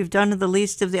 What you've done to the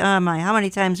least of the... how many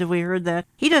times have we heard that?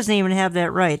 He doesn't even have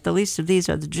that right. The least of these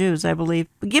are the Jews, I believe.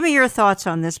 But give me your thoughts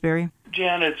on this, Barry.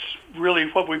 Jan, it's really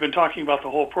what we've been talking about the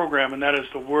whole program, and that is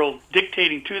the world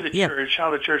dictating to the church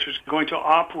how the church is going to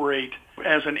operate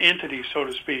as an entity, so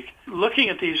to speak. Looking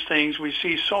at these things, we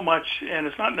see so much, and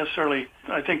it's not necessarily,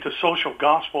 I think the social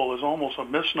gospel is almost a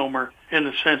misnomer in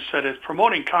the sense that it's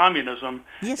promoting communism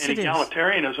and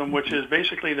egalitarianism, which is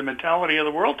basically the mentality of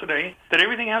the world today, that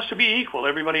everything has to be equal.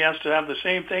 Everybody has to have the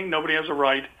same thing. Nobody has a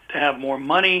right to have more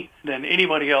money than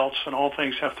anybody else, and all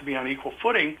things have to be on equal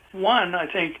footing. One, I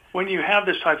think when you have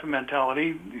this type of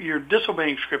mentality, you're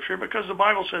disobeying Scripture, because the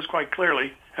Bible says quite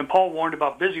clearly, and Paul warned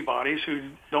about busybodies who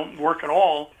don't work at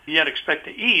all, yet expect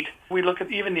to eat. We look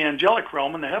at even the angelic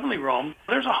realm and the heavenly realm,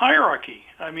 there's a hierarchy.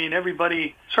 I mean,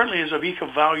 everybody certainly is of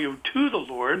equal value to the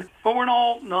Lord, but we're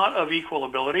all not of equal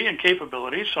ability and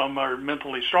capability. Some are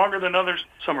mentally stronger than others,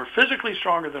 some are physically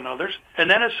stronger than others, and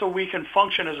that is so we can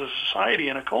function as a society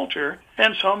and a culture,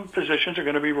 and some positions are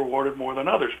going to be rewarded more than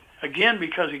others. Again,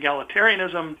 because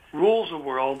egalitarianism rules the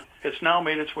world, it's now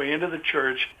made its way into the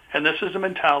church, and this is the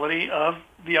mentality of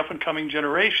the up-and-coming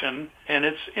generation, and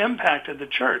it's impacted the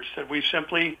church, that we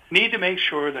simply need to make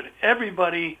sure that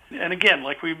everybody, and again,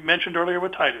 like we mentioned earlier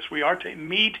with Titus, we are to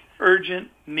meet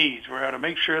urgent needs. We're to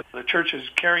make sure the church is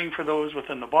caring for those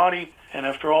within the body, and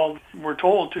after all, we're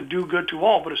told to do good to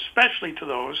all, but especially to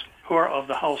those who are of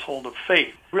the household of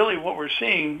faith. Really what we're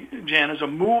seeing, Jan, is a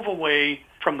move away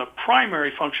from the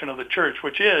primary function of the church,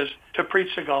 which is to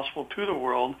preach the gospel to the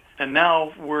world. And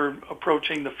now we're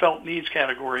approaching the felt needs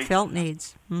category. Felt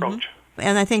needs. Approach.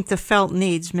 And I think the felt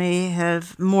needs may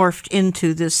have morphed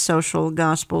into this social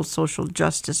gospel, social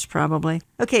justice probably.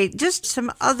 Okay, just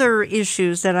some other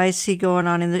issues that I see going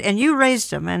on and you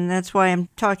raised them, and that's why I'm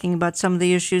talking about some of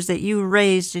the issues that you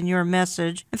raised in your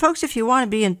message. And folks, if you want to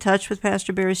be in touch with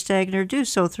Pastor Barry Stagner, do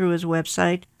so through his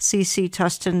website,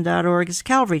 cctustin.org. It's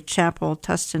Calvary Chapel,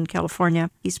 Tustin, California.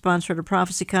 He sponsored a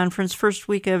prophecy conference first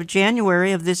week of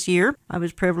January of this year. I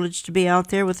was privileged to be out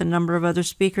there with a number of other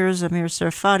speakers, Amir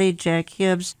Sarfati, Jack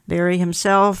Hibbs, Barry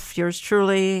himself, yours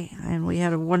truly, and we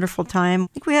had a wonderful time. I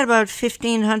think we had about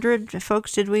 1,500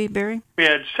 folks, did we, Barry? We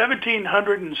had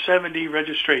 1,770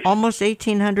 registrations. Almost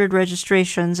 1,800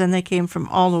 registrations, and they came from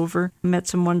all over. Met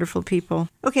some wonderful people.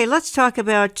 Okay, let's talk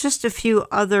about just a few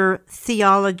other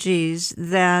theologies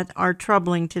that are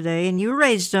troubling today, and you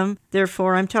raised them,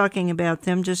 therefore I'm talking about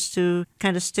them just to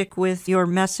kind of stick with your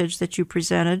message that you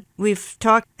presented. We've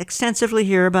talked extensively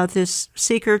here about this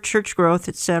seeker, church growth,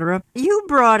 etc. You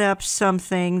brought up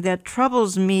something that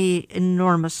troubles me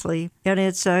enormously, and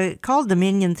it's called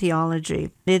dominion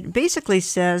theology. It basically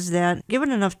says that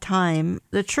given enough time,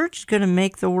 the church is going to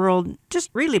make the world just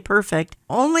really perfect.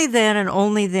 Only then and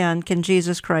only then can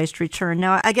Jesus Christ return.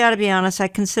 Now, I got to be honest, I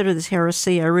consider this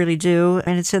heresy, I really do,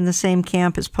 and it's in the same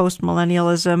camp as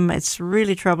postmillennialism. It's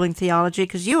really troubling theology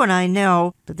because you and I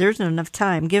know that there's not enough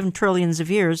time. Given trillions of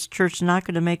years, the church is not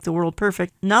going to make the world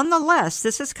perfect. Nonetheless,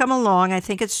 this has come along. I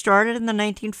think it started in the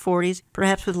 1940s,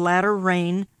 perhaps with latter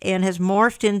rain, and has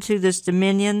morphed into this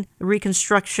dominion,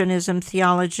 Reconstructionism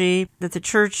theology, that the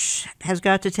church has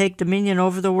got to take dominion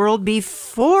over the world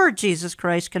before Jesus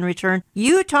Christ can return.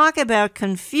 You talk about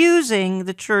confusing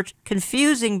the church,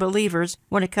 confusing believers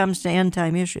when it comes to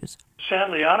end-time issues.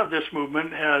 Sadly, out of this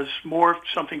movement has morphed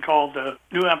something called the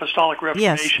New Apostolic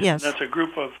Reformation. Yes. That's a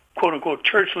group of quote-unquote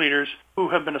church leaders who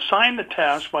have been assigned the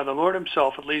task by the Lord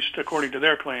himself, at least according to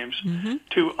their claims,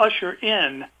 to usher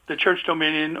in the church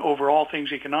dominion over all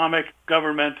things economic,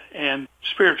 government, and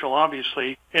spiritual,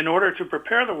 obviously, in order to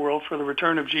prepare the world for the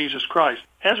return of Jesus Christ.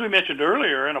 As we mentioned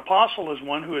earlier, an apostle is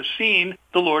one who has seen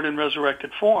the Lord in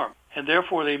resurrected form. And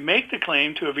therefore they make the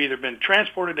claim to have either been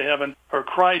transported to heaven or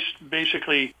Christ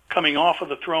basically coming off of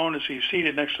the throne as he's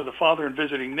seated next to the Father and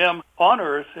visiting them on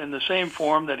earth in the same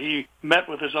form that he met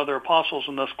with his other apostles,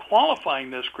 and thus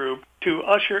qualifying this group to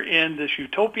usher in this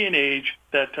utopian age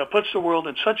that puts the world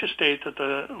in such a state that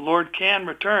the Lord can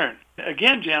return.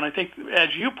 Again, Jan, I think,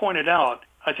 as you pointed out,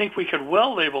 I think we could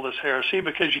well label this heresy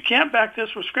because you can't back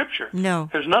this with Scripture. No.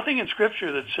 There's nothing in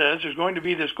Scripture that says there's going to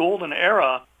be this golden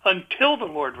era until the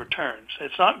Lord returns.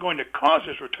 It's not going to cause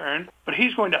his return, but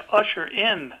he's going to usher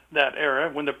in that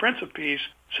era when the Prince of Peace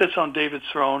sits on David's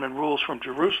throne and rules from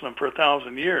Jerusalem for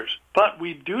 1,000 years. But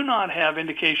we do not have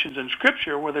indications in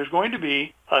Scripture where there's going to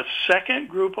be a second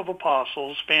group of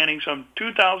apostles spanning some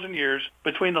 2,000 years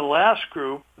between the last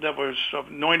group that was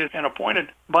anointed and appointed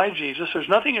by Jesus. There's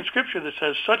nothing in Scripture that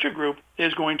says such a group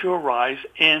is going to arise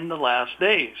in the last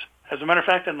days. As a matter of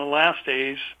fact, in the last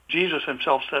days, Jesus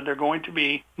himself said they're going to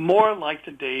be more like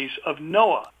the days of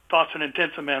Noah. Thoughts and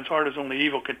intents of man's heart is only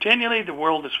evil continually. The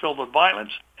world is filled with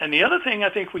violence. And the other thing I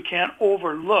think we can't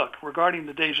overlook regarding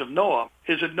the days of Noah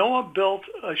is that Noah built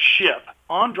a ship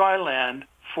on dry land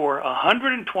for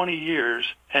 120 years,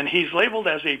 and he's labeled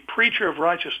as a preacher of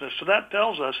righteousness. So that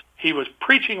tells us he was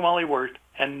preaching while he worked,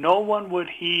 and no one would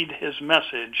heed his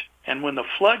message. And when the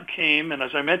flood came, and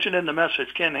as I mentioned in the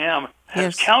message, Ken Ham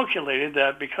has calculated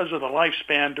that because of the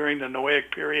lifespan during the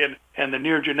Noahic period and the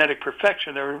near genetic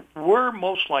perfection, there were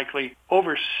most likely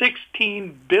over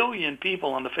 16 billion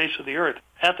people on the face of the earth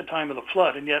at the time of the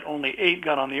flood, and yet only 8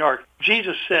 got on the ark.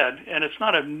 Jesus said, and it's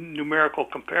not a numerical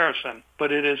comparison,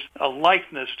 but it is a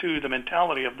likeness to the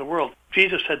mentality of the world.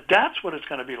 Jesus said, that's what it's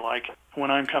going to be like when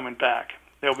I'm coming back.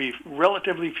 There'll be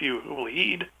relatively few who will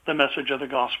heed the message of the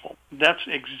gospel. That's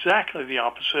exactly the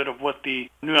opposite of what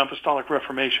the New Apostolic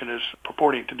Reformation is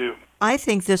purporting to do. I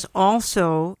think this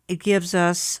also gives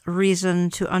us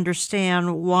reason to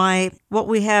understand why what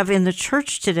we have in the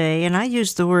church today, and I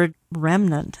use the word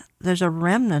remnant, there's a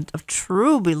remnant of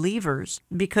true believers,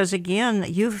 because again,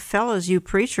 you fellas, you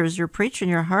preachers, you're preaching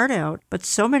your heart out, but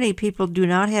so many people do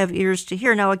not have ears to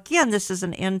hear. Now again, this is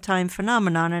an end-time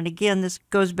phenomenon, and again, this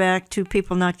goes back to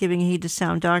people not giving heed to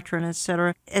sound doctrine,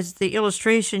 etc. As the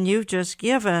illustration you've just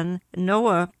given,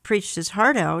 Noah preached his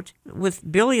heart out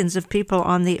with billions of people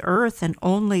on the earth, and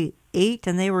only 8,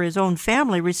 and they were his own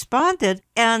family, responded,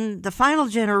 and the final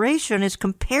generation is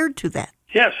compared to that.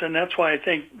 Yes, and that's why I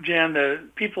think, Jan, the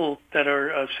people that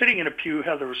are sitting in a pew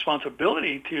have the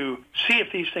responsibility to see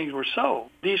if these things were so.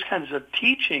 These kinds of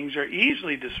teachings are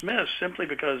easily dismissed simply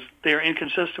because they are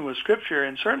inconsistent with Scripture,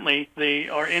 and certainly they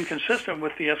are inconsistent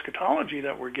with the eschatology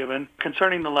that we're given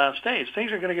concerning the last days.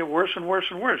 Things are going to get worse and worse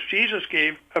and worse. Jesus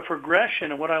gave a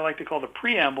progression of what I like to call the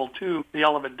preamble to the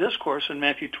Olivet Discourse in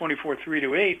Matthew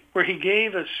 24:3-8, where he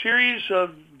gave a series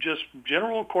of just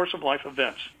general course of life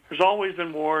events. There's always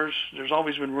been wars, there's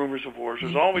always been rumors of wars,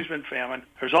 there's always been famine,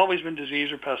 there's always been disease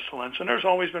or pestilence, and there's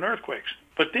always been earthquakes.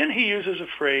 But then he uses a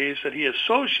phrase that he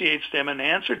associates them in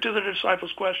answer to the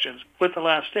disciples' questions with the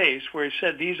last days, where he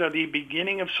said these are the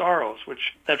beginning of sorrows,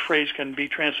 which that phrase can be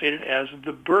translated as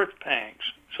the birth pangs.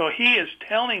 So he is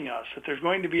telling us that there's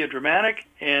going to be a dramatic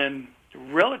and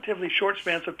relatively short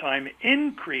spans of time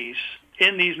increase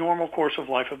in these normal course of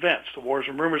life events, the wars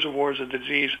and rumors of wars, the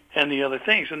disease, and the other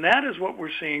things. And that is what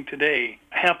we're seeing today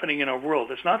happening in our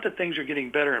world. It's not that things are getting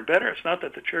better and better. It's not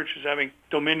that the church is having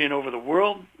dominion over the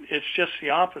world. It's just the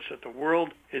opposite. The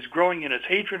world is growing in its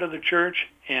hatred of the church,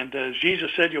 and as Jesus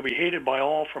said, you'll be hated by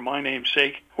all for my name's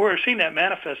sake. We're seeing that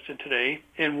manifested today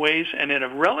in ways, and in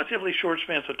a relatively short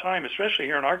span of time, especially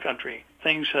here in our country,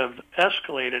 things have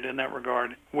escalated in that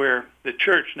regard, where the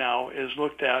church now is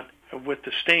looked at with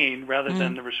disdain rather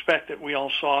than the respect that we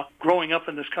all saw growing up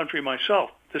in this country myself.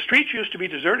 The streets used to be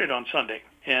deserted on Sunday,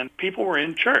 and people were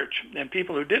in church, and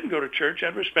people who didn't go to church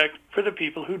had respect for the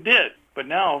people who did. But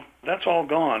now That's all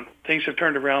gone. Things have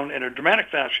turned around in a dramatic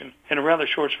fashion in a rather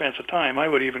short span of time. I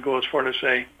would even go as far to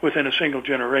say within a single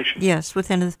generation. Yes,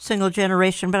 within a single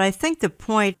generation. But I think the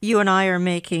point you and I are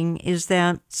making is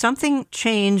that something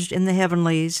changed in the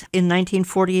heavenlies in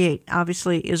 1948.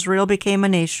 Obviously, Israel became a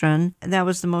nation. That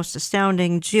was the most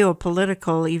astounding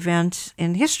geopolitical event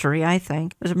in history, I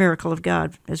think. It was a miracle of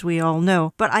God, as we all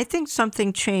know. But I think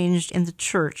something changed in the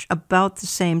church about the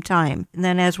same time. And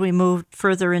then as we moved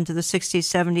further into the 60s,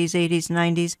 70s, 80s,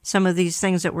 90s, some of these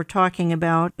things that we're talking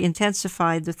about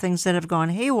intensified the things that have gone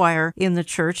haywire in the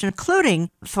church, including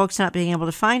folks not being able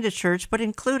to find a church, but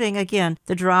including, again,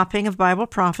 the dropping of Bible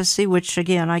prophecy, which,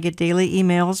 again, I get daily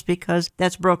emails because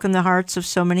that's broken the hearts of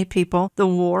so many people. The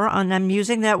war on, I'm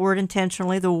using that word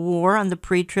intentionally, the war on the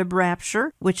pre-trib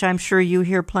rapture, which I'm sure you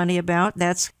hear plenty about.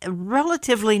 That's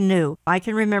relatively new. I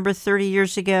can remember 30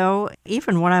 years ago,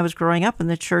 even when I was growing up in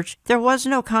the church, there was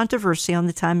no controversy on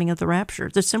the timing of the rapture.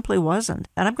 There simply wasn't.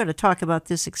 And I'm going to talk about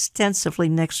this extensively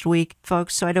next week,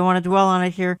 folks, so I don't want to dwell on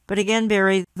it here. But again,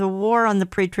 Barry, the war on the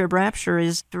pre-trib rapture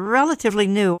is relatively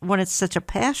new when it's such a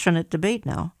passionate debate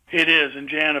now. It is. And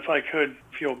Jan, if I could,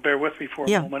 if you'll bear with me for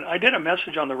a moment, I did a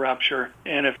message on the rapture,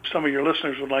 and if some of your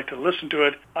listeners would like to listen to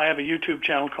it, I have a YouTube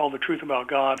channel called The Truth About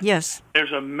God. Yes.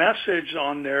 There's a message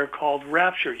on there called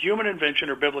Rapture, Human Invention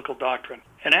or Biblical Doctrine.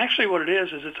 And actually what it is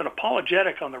it's an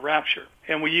apologetic on the rapture.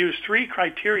 And we use 3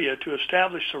 criteria to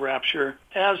establish the rapture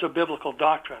as a biblical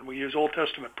doctrine. We use Old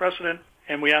Testament precedent,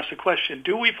 and we ask the question,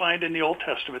 do we find in the Old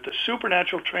Testament the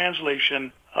supernatural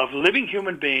translation of living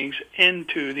human beings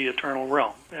into the eternal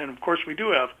realm? And of course we do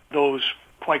have those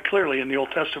quite clearly in the Old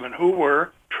Testament who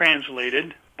were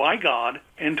translated by God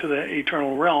into the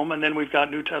eternal realm. And then we've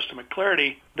got New Testament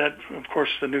clarity that, of course,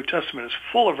 the New Testament is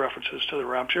full of references to the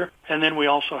rapture. And then we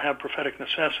also have prophetic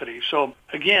necessity. So,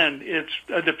 again, it's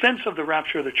a defense of the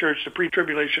rapture of the church, the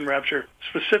pre-tribulation rapture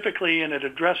specifically, and it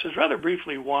addresses rather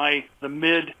briefly why the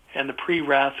mid and the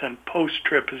pre-wrath and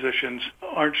post-trib positions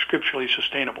aren't scripturally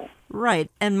sustainable. Right.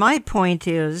 And my point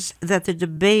is that the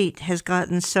debate has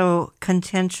gotten so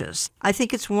contentious. I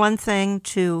think it's one thing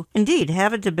to, indeed,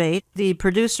 have a debate. The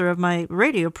producer of my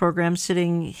radio program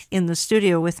sitting in the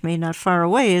studio with me not far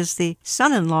away is the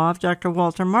son-in-law of Dr.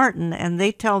 Walter Martin, and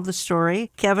they tell the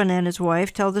story, Kevin and his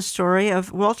wife tell the story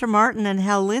of Walter Martin and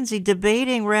Hal Lindsey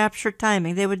debating rapture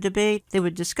timing. They would debate, they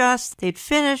would discuss, they'd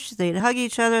finish, they'd hug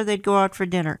each other, they'd go out for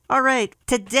dinner. All right,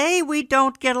 today we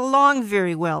don't get along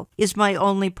very well, is my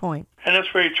only point. And that's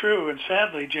very true. And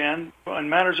sadly, Jan, on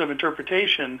matters of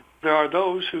interpretation, there are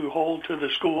those who hold to the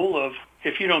school of,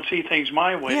 if you don't see things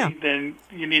my way, then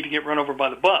you need to get run over by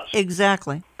the bus.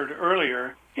 Exactly.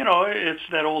 Earlier, it's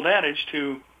that old adage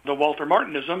to the Walter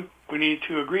Martinism, we need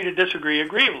to agree to disagree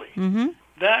agreeably. Mm-hmm.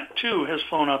 That, too, has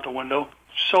flown out the window.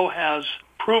 So has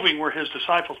proving we're his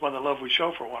disciples by the love we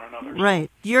show for one another. Right.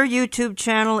 Your YouTube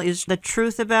channel is The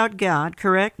Truth About God,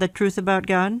 correct? The Truth About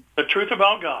God? The Truth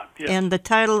About God, yes. And the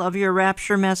title of your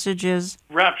rapture message is?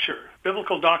 Rapture,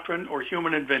 Biblical Doctrine or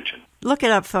Human Invention. Look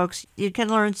it up, folks. You can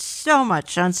learn so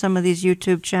much on some of these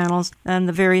YouTube channels and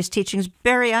the various teachings.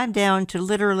 Barry, I'm down to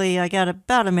literally, I got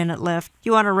about a minute left.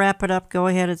 You want to wrap it up? Go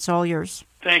ahead. It's all yours.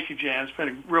 Thank you, Jan. It's been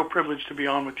a real privilege to be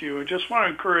on with you. I just want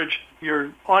to encourage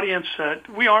your audience that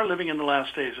we are living in the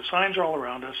last days. The signs are all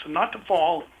around us, and not to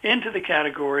fall into the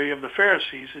category of the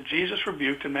Pharisees that Jesus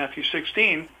rebuked in Matthew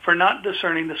 16 for not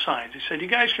discerning the signs. He said, you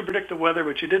guys could predict the weather,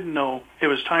 but you didn't know it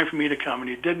was time for me to come, and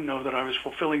you didn't know that I was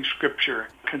fulfilling Scripture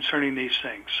concerning these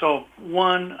things. So,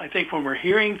 one, I think when we're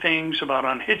hearing things about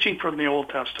unhitching from the Old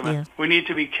Testament, we need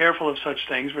to be careful of such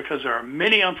things because there are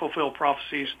many unfulfilled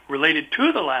prophecies related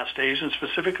to the last days, and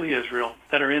specifically Israel,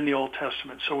 that are in the Old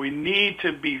Testament. So we need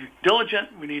to be diligent.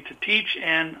 We need to teach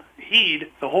and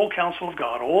heed the whole counsel of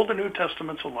God, Old and New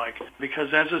Testaments alike,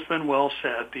 because as has been well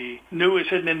said, the new is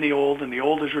hidden in the old and the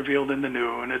old is revealed in the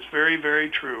new. And it's very, very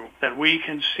true that we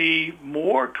can see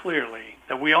more clearly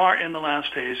that we are in the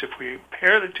last days if we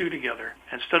pair the two together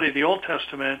and study the Old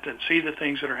Testament and see the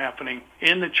things that are happening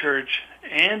in the church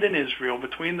and in Israel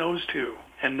between those two,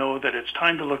 and know that it's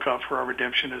time to look up, for our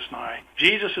redemption is nigh.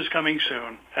 Jesus is coming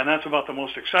soon, and that's about the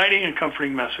most exciting and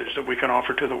comforting message that we can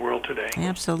offer to the world today.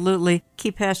 Absolutely.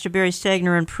 Keep Pastor Barry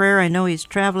Stagner in prayer. I know he's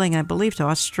traveling, I believe, to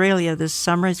Australia this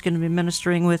summer. He's going to be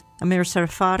ministering with Amir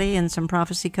Sarfati and some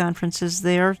prophecy conferences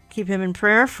there. Keep him in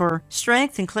prayer for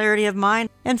strength and clarity of mind.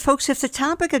 And folks, if the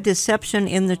topic of deception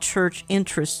in the church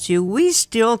interests you, we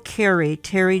still carry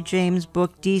Terry James'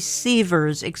 book,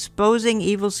 Deceivers, Exposing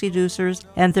Evil Seducers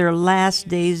and Their Last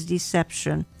Days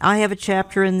Deception. I have a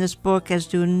chapter in this book, as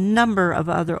do a number of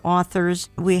other authors.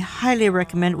 We highly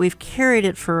recommend it. We've carried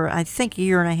it for, I think, a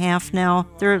year and a half now.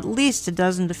 There are at least a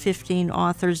dozen to 15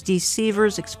 authors,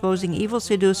 Deceivers, Exposing Evil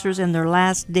Seducers and Their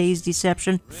Last Days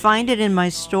Deception. Find it in my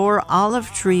store,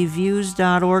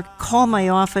 olivetreeviews.org. Call my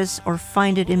office or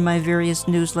find it in my various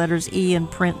newsletters,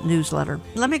 and print newsletter.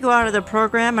 Let me go out of the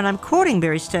program, and I'm quoting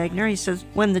Barry Stagner. He says,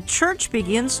 when the church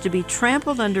begins to be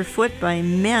trampled underfoot by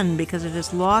men because it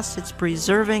has lost its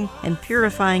preserving and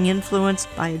purifying influence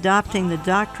by adopting the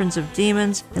doctrines of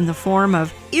demons in the form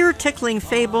of ear-tickling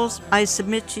fables, I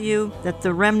submit to you that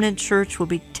the remnant church will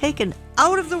be taken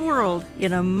out of the world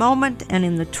in a moment and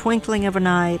in the twinkling of an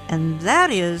eye, and that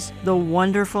is the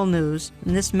wonderful news.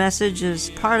 And this message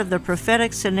is part of the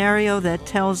prophetic scenario that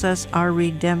tells us our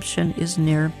redemption is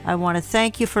near. I want to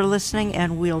thank you for listening,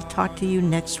 and we'll talk to you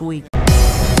next week.